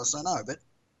ridiculous, I know, but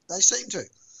they seem to.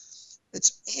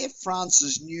 It's Air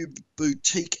France's new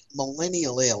boutique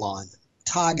millennial airline,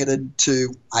 targeted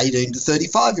to 18 to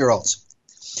 35-year-olds.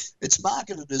 It's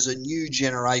marketed as a new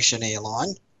generation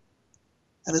airline,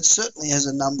 and it certainly has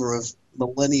a number of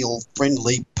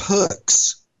millennial-friendly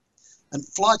perks. And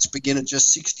flights begin at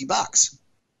just $60.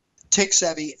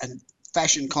 Tech-savvy and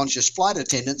fashion-conscious flight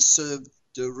attendants serve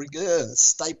de rigueur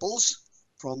staples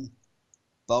from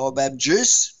baobab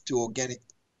juice to organic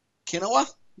quinoa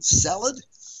salad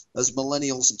as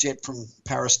millennials jet from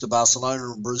Paris to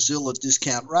Barcelona and Brazil at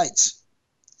discount rates.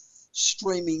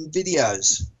 Streaming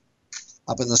videos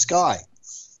up in the sky.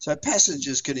 So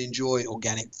passengers can enjoy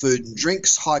organic food and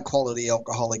drinks, high-quality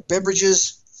alcoholic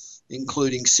beverages,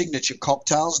 including signature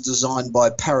cocktails designed by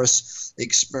Paris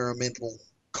Experimental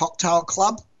Cocktail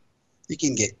Club. You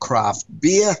can get craft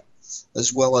beer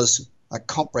as well as a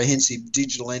comprehensive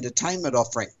digital entertainment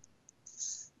offering.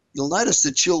 You'll notice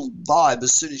the chilled vibe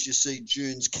as soon as you see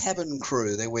Joon's cabin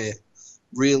crew. They wear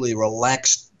really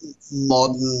relaxed,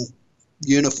 modern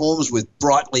uniforms with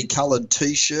brightly coloured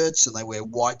T-shirts, and they wear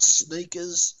white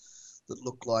sneakers that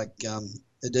look like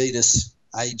Adidas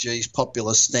AG's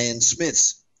popular Stan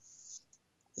Smiths.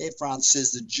 Air France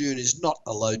says that Joon is not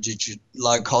a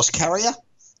low-cost carrier,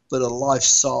 but a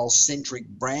lifestyle-centric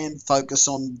brand focused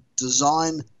on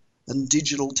design and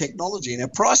digital technology. And our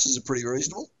prices are pretty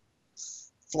reasonable.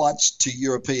 Flights to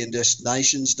European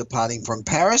destinations departing from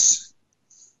Paris,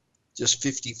 just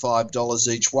 $55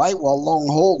 each way, while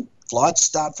long-haul flights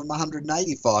start from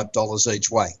 $185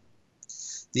 each way.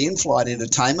 The in-flight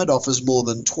entertainment offers more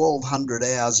than 1,200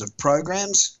 hours of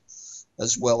programs,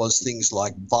 as well as things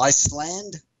like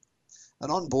Viceland.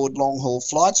 And on-board long-haul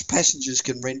flights, passengers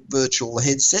can rent virtual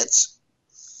headsets,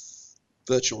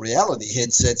 virtual reality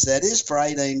headsets that is, for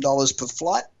 $18 per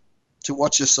flight to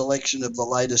watch a selection of the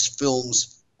latest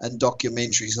films and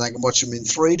documentaries. And they can watch them in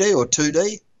 3D or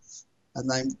 2D, and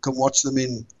they can watch them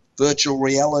in virtual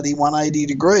reality 180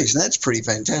 degrees. And that's pretty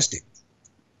fantastic.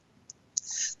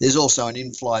 There's also an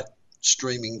in-flight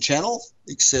streaming channel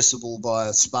accessible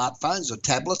via smartphones or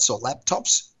tablets or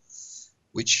laptops,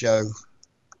 which show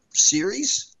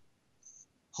series,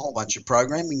 whole bunch of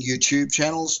programming, YouTube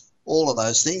channels, all of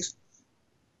those things.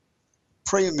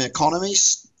 Premium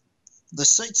economies, the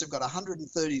seats have got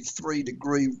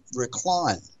 133-degree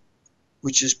recline,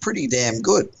 which is pretty damn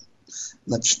good.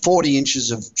 That's 40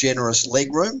 inches of generous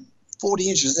legroom. 40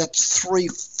 inches, that's 3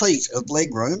 feet of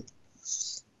legroom.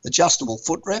 Adjustable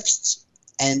footrests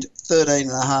and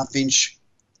 13.5-inch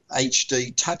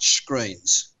HD touch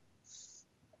screens.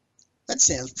 That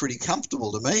sounds pretty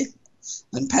comfortable to me.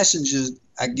 And passengers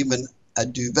are given a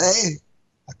duvet,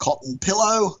 a cotton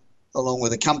pillow, along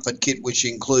with a comfort kit which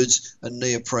includes a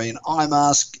neoprene eye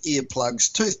mask,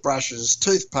 earplugs, toothbrushes,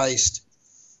 toothpaste,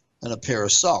 and a pair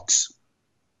of socks.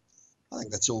 I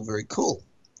think that's all very cool.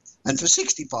 And for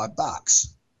 $65,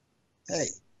 hey,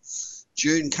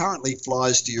 Joon currently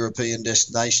flies to European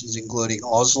destinations including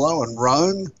Oslo and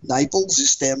Rome, Naples,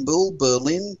 Istanbul,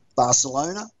 Berlin,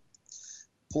 Barcelona,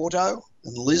 Porto,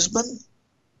 and Lisbon.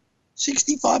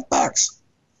 $65.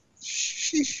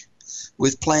 Sheesh.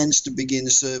 With plans to begin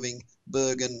serving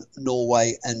Bergen,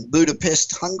 Norway, and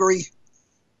Budapest, Hungary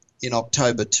in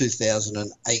October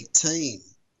 2018.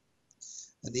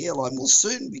 And the airline will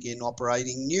soon begin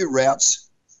operating new routes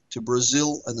to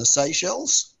Brazil and the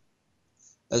Seychelles,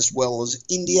 as well as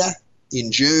India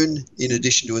in June, in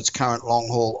addition to its current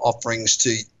long-haul offerings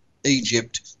to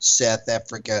Egypt, South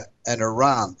Africa, and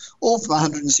Iran, all for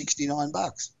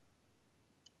 $169.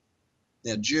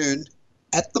 Now, June,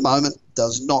 at the moment,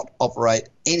 does not operate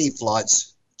any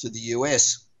flights to the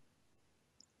US.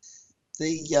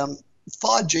 The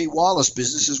 5G wireless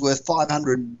business is worth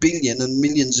 $500 billion and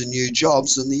millions of new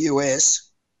jobs in the US.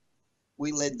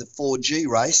 We led the 4G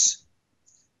race,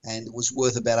 and it was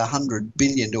worth about $100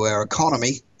 billion to our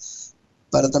economy.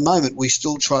 But at the moment, we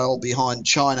still trail behind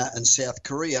China and South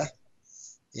Korea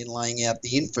in laying out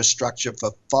the infrastructure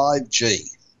for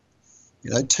 5G.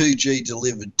 2G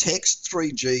delivered text,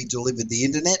 3G delivered the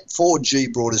internet,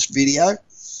 4G brought us video,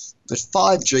 but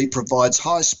 5G provides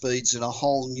high speeds and a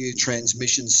whole new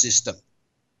transmission system.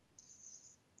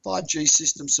 5G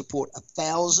systems support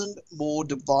 1,000 more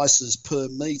devices per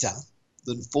metre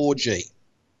than 4G,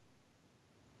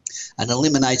 and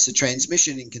eliminates the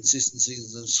transmission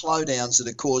inconsistencies and slowdowns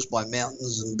that are caused by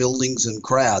mountains and buildings and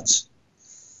crowds.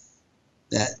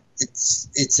 Now,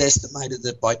 it's estimated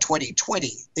that by 2020,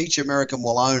 each American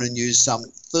will own and use some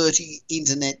 30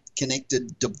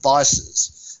 internet-connected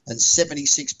devices, and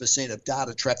 76% of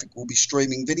data traffic will be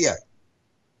streaming video.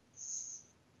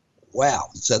 Wow,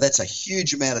 so that's a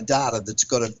huge amount of data that's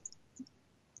got to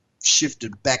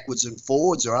shifted backwards and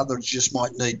forwards, or others just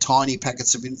might need tiny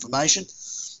packets of information,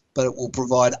 but it will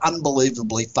provide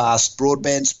unbelievably fast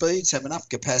broadband speeds, have enough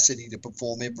capacity to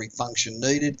perform every function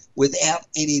needed without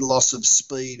any loss of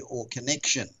speed or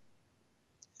connection.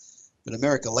 But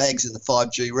America lags in the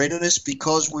 5G readiness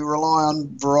because we rely on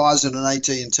Verizon and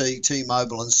AT&T,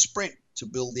 T-Mobile and Sprint to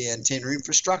build the antenna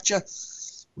infrastructure,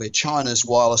 where China's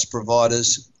wireless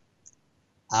providers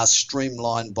are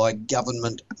streamlined by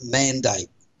government mandate.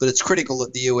 But it's critical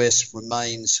that the US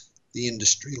remains the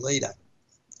industry leader.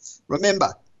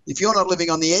 Remember, if you're not living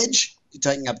on the edge, you're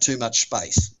taking up too much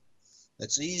space.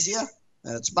 It's easier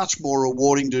and it's much more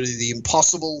rewarding to do the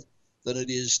impossible than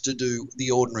it is to do the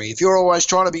ordinary. If you're always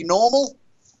trying to be normal,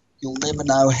 you'll never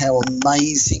know how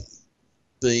amazing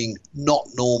being not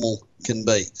normal can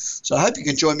be. So I hope you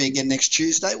can join me again next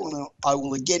Tuesday when I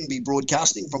will again be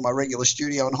broadcasting from my regular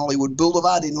studio on Hollywood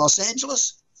Boulevard in Los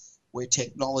Angeles, where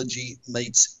technology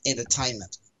meets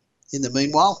entertainment. In the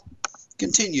meanwhile,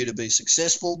 continue to be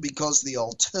successful because the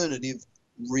alternative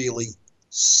really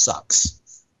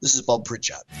sucks. This is Bob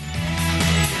Pritchard.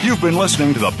 You've been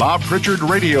listening to the Bob Pritchard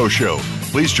Radio Show.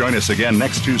 Please join us again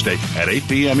next Tuesday at 8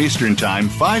 p.m. Eastern Time,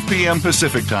 5 p.m.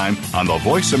 Pacific Time on the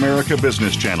Voice America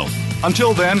Business Channel.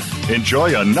 Until then,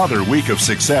 enjoy another week of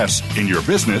success in your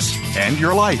business and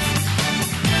your life.